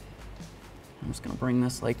 I'm just gonna bring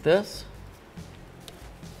this like this.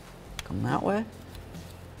 Come that way.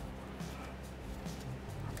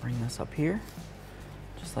 I'll bring this up here,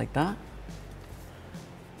 just like that.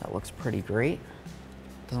 That looks pretty great.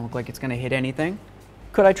 Doesn't look like it's gonna hit anything.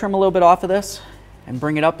 Could I trim a little bit off of this and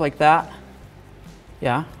bring it up like that?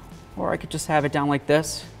 Yeah, or I could just have it down like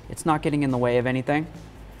this. It's not getting in the way of anything.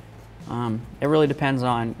 It really depends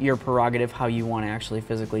on your prerogative how you want to actually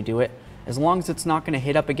physically do it. As long as it's not gonna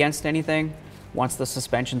hit up against anything, once the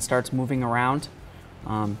suspension starts moving around,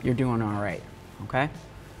 you're doing all right, okay?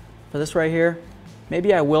 For this right here,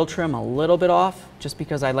 maybe I will trim a little bit off just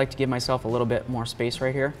because I'd like to give myself a little bit more space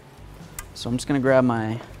right here. So I'm just gonna grab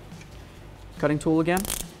my cutting tool again.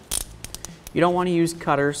 You don't want to use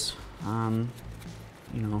cutters. You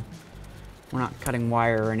know, we're not cutting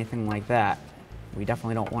wire or anything like that. We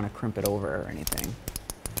definitely don't want to crimp it over or anything.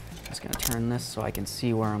 Just gonna turn this so I can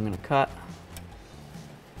see where I'm gonna cut.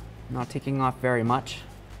 Not taking off very much.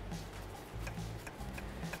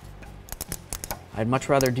 I'd much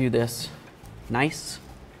rather do this nice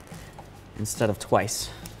instead of twice.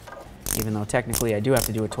 Even though technically I do have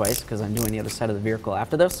to do it twice because I'm doing the other side of the vehicle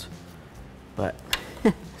after this. But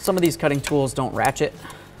some of these cutting tools don't ratchet.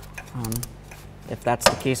 If that's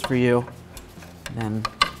the case for you, then,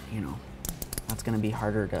 you know, that's gonna be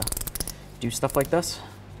harder to do stuff like this.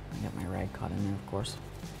 I got my rag caught in there, of course.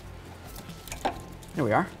 There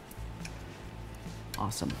we are.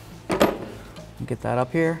 Awesome. Get that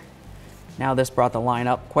up here. Now this brought the line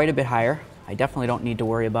up quite a bit higher. I definitely don't need to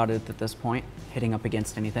worry about it at this point, hitting up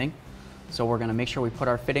against anything. So we're gonna make sure we put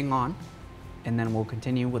our fitting on, and then we'll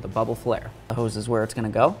continue with a bubble flare. The hose is where it's gonna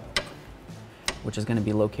go, which is gonna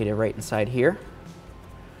be located right inside here.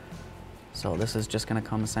 So this is just gonna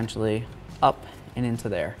come essentially up and into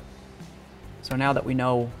there. So now that we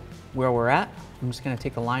know where we're at, I'm just gonna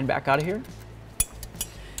take the line back out of here.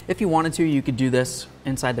 If you wanted to, you could do this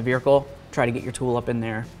inside the vehicle, try to get your tool up in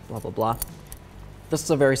there, blah, blah, blah. This is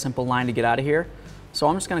a very simple line to get out of here. So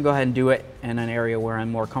I'm just gonna go ahead and do it in an area where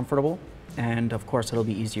I'm more comfortable. And of course, it'll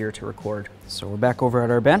be easier to record. So we're back over at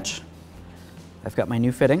our bench. I've got my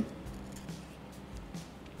new fitting.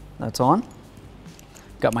 That's on.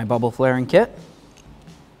 Got my bubble flaring kit.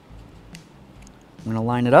 I'm gonna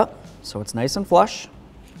line it up so it's nice and flush.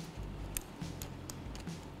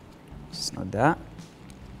 Snug that.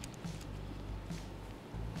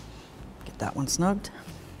 Get that one snugged.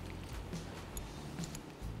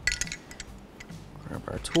 Grab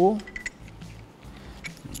our tool.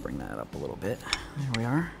 Bring that up a little bit. There we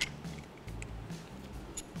are.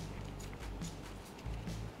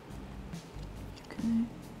 Okay.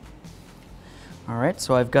 All right,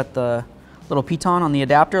 so I've got the little piton on the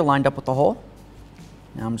adapter lined up with the hole.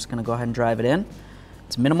 Now I'm just gonna go ahead and drive it in.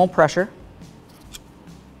 It's minimal pressure.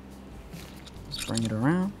 Just bring it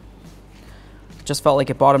around. It just felt like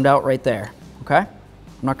it bottomed out right there, okay? I'm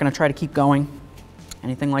not gonna try to keep going,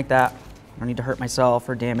 anything like that. I don't need to hurt myself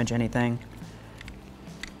or damage anything.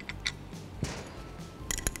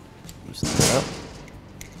 Loosen that up.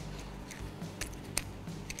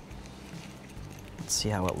 Let's see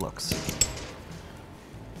how it looks.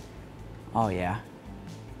 Oh yeah,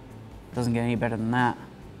 doesn't get any better than that.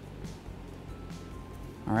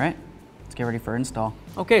 All right, let's get ready for install.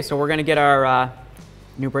 Okay, so we're gonna get our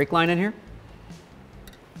new brake line in here.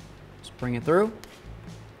 Just bring it through.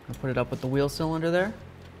 I'll put it up with the wheel cylinder there.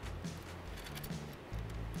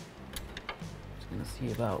 Just gonna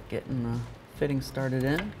see about getting the fitting started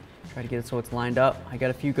in. Try to get it so it's lined up. I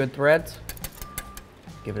got a few good threads.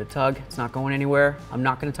 Give it a tug, it's not going anywhere. I'm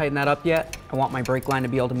not gonna tighten that up yet. I want my brake line to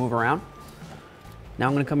be able to move around. Now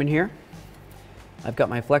I'm gonna come in here. I've got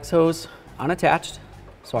my flex hose unattached,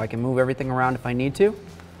 so I can move everything around if I need to.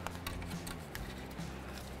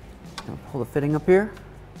 Gonna pull the fitting up here.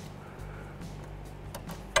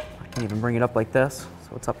 I can even bring it up like this,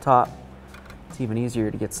 so it's up top. It's even easier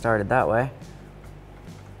to get started that way.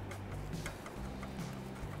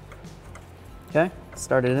 Okay,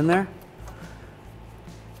 start it in there.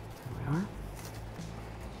 There we are.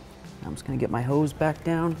 I'm just gonna get my hose back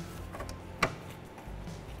down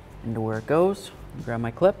into where it goes. Grab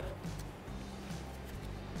my clip.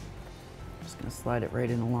 Just gonna slide it right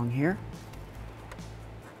in along here.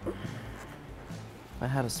 If I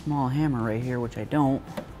had a small hammer right here, which I don't.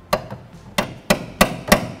 Put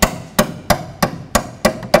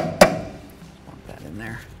that in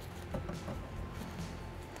there.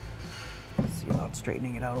 See about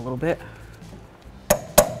straightening it out a little bit.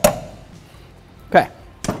 Okay,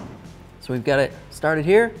 so we've got it started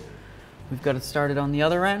here. We've got it started on the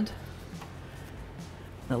other end.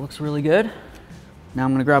 That looks really good. Now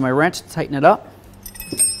I'm gonna grab my wrench to tighten it up.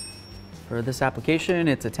 For this application,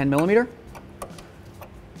 it's a 10 millimeter.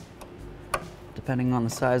 Depending on the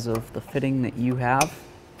size of the fitting that you have.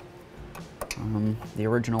 The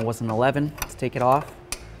original was an 11, let's take it off.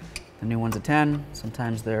 The new one's a 10,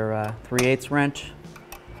 sometimes they're 3/8 wrench.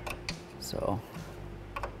 So,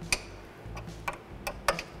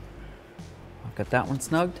 I've got that one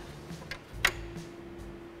snugged.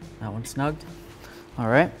 That one snugged. All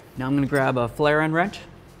right, now I'm gonna grab a flare end wrench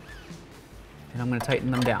and I'm gonna tighten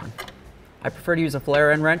them down. I prefer to use a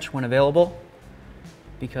flare end wrench when available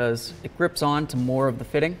because it grips on to more of the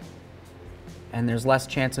fitting and there's less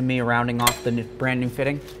chance of me rounding off the brand new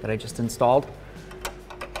fitting that I just installed.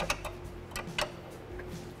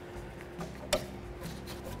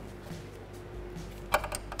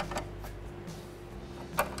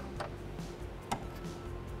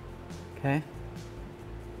 Okay,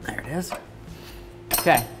 there it is.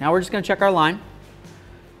 Okay, now we're just gonna check our line.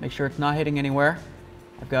 Make sure it's not hitting anywhere.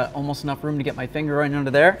 I've got almost enough room to get my finger right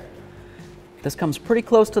under there. This comes pretty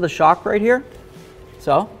close to the shock right here.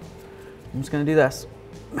 So, I'm just gonna do this.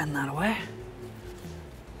 Bend that away.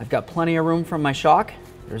 I've got plenty of room from my shock.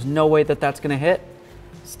 There's no way that that's gonna hit.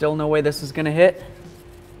 Still no way this is gonna hit.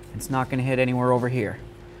 It's not gonna hit anywhere over here.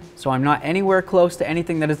 So I'm not anywhere close to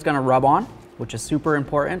anything that it's gonna rub on, which is super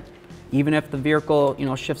important. Even if the vehicle,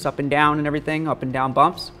 shifts up and down and everything, up and down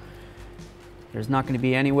bumps, there's not going to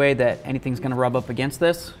be any way that anything's going to rub up against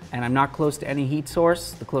this. And I'm not close to any heat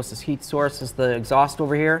source. The closest heat source is the exhaust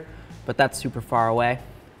over here, but that's super far away.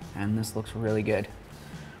 And this looks really good.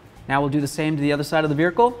 Now we'll do the same to the other side of the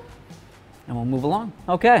vehicle and we'll move along.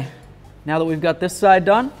 Okay, now that we've got this side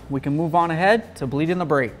done, we can move on ahead to bleeding the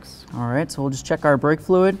brakes. All right, so we'll just check our brake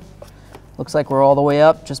fluid. Looks like we're all the way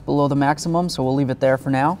up, just below the maximum, so we'll leave it there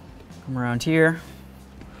for now. Come around here.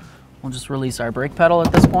 We'll just release our brake pedal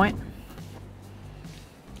at this point.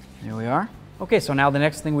 There we are. Okay, so now the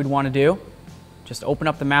next thing we'd want to do, just open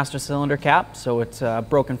up the master cylinder cap so it's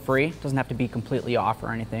broken free. It doesn't have to be completely off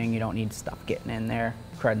or anything. You don't need stuff getting in there,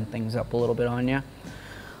 crudding things up a little bit on you.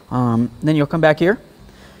 Then you'll come back here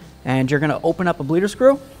and you're going to open up a bleeder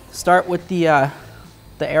screw. Start with the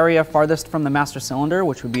area farthest from the master cylinder,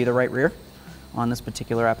 which would be the right rear on this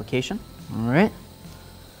particular application. All right.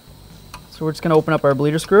 So we're just going to open up our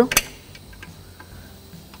bleeder screw.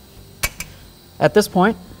 At this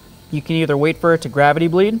point, you can either wait for it to gravity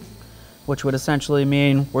bleed, which would essentially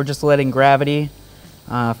mean we're just letting gravity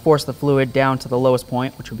force the fluid down to the lowest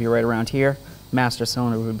point, which would be right around here. Master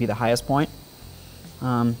cylinder would be the highest point.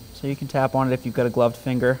 So you can tap on it if you've got a gloved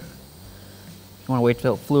finger. You want to wait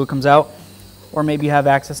till fluid comes out. Or maybe you have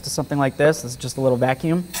access to something like this. This is just a little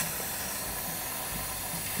vacuum.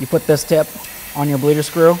 You put this tip on your bleeder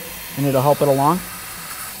screw and it'll help it along.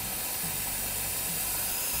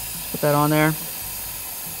 Put that on there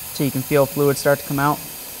so you can feel fluid start to come out.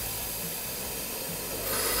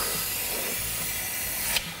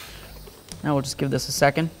 Now we'll just give this a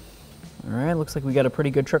second. All right, looks like we got a pretty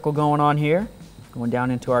good trickle going on here. Going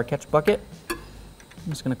down into our catch bucket. I'm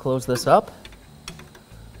just going to close this up.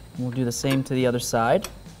 We'll do the same to the other side.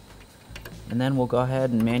 And then we'll go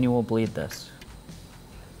ahead and manual bleed this.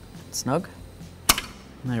 Snug.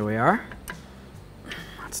 There we are.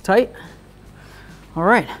 That's tight. All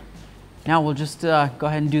right. Now we'll just go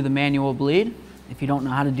ahead and do the manual bleed. If you don't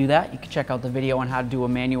know how to do that, you can check out the video on how to do a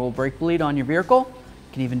manual brake bleed on your vehicle.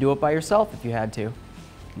 You can even do it by yourself if you had to.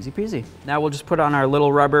 Easy peasy. Now we'll just put on our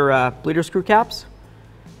little rubber bleeder screw caps.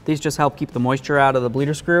 These just help keep the moisture out of the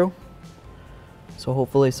bleeder screw. So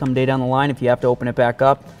hopefully someday down the line, if you have to open it back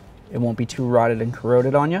up, it won't be too rotted and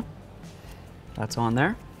corroded on you. That's on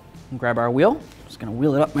there. We'll grab our wheel. Just gonna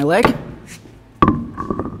wheel it up my leg.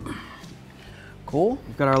 Cool.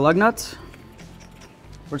 We've got our lug nuts.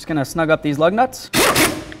 We're just gonna snug up these lug nuts.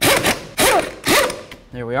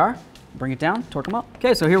 There we are. Bring it down, torque them up.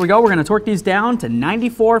 Okay, so here we go. We're gonna torque these down to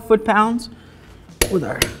 94 foot-pounds with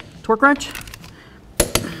our torque wrench.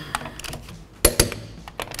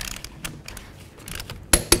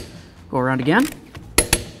 Go around again.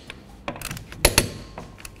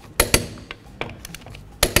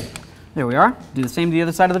 There we are. Do the same to the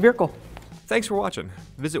other side of the vehicle. Thanks for watching.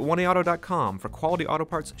 Visit 1aauto.com for quality auto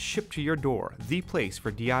parts shipped to your door, the place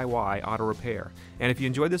for DIY auto repair. And if you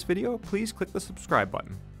enjoyed this video, please click the subscribe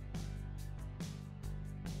button.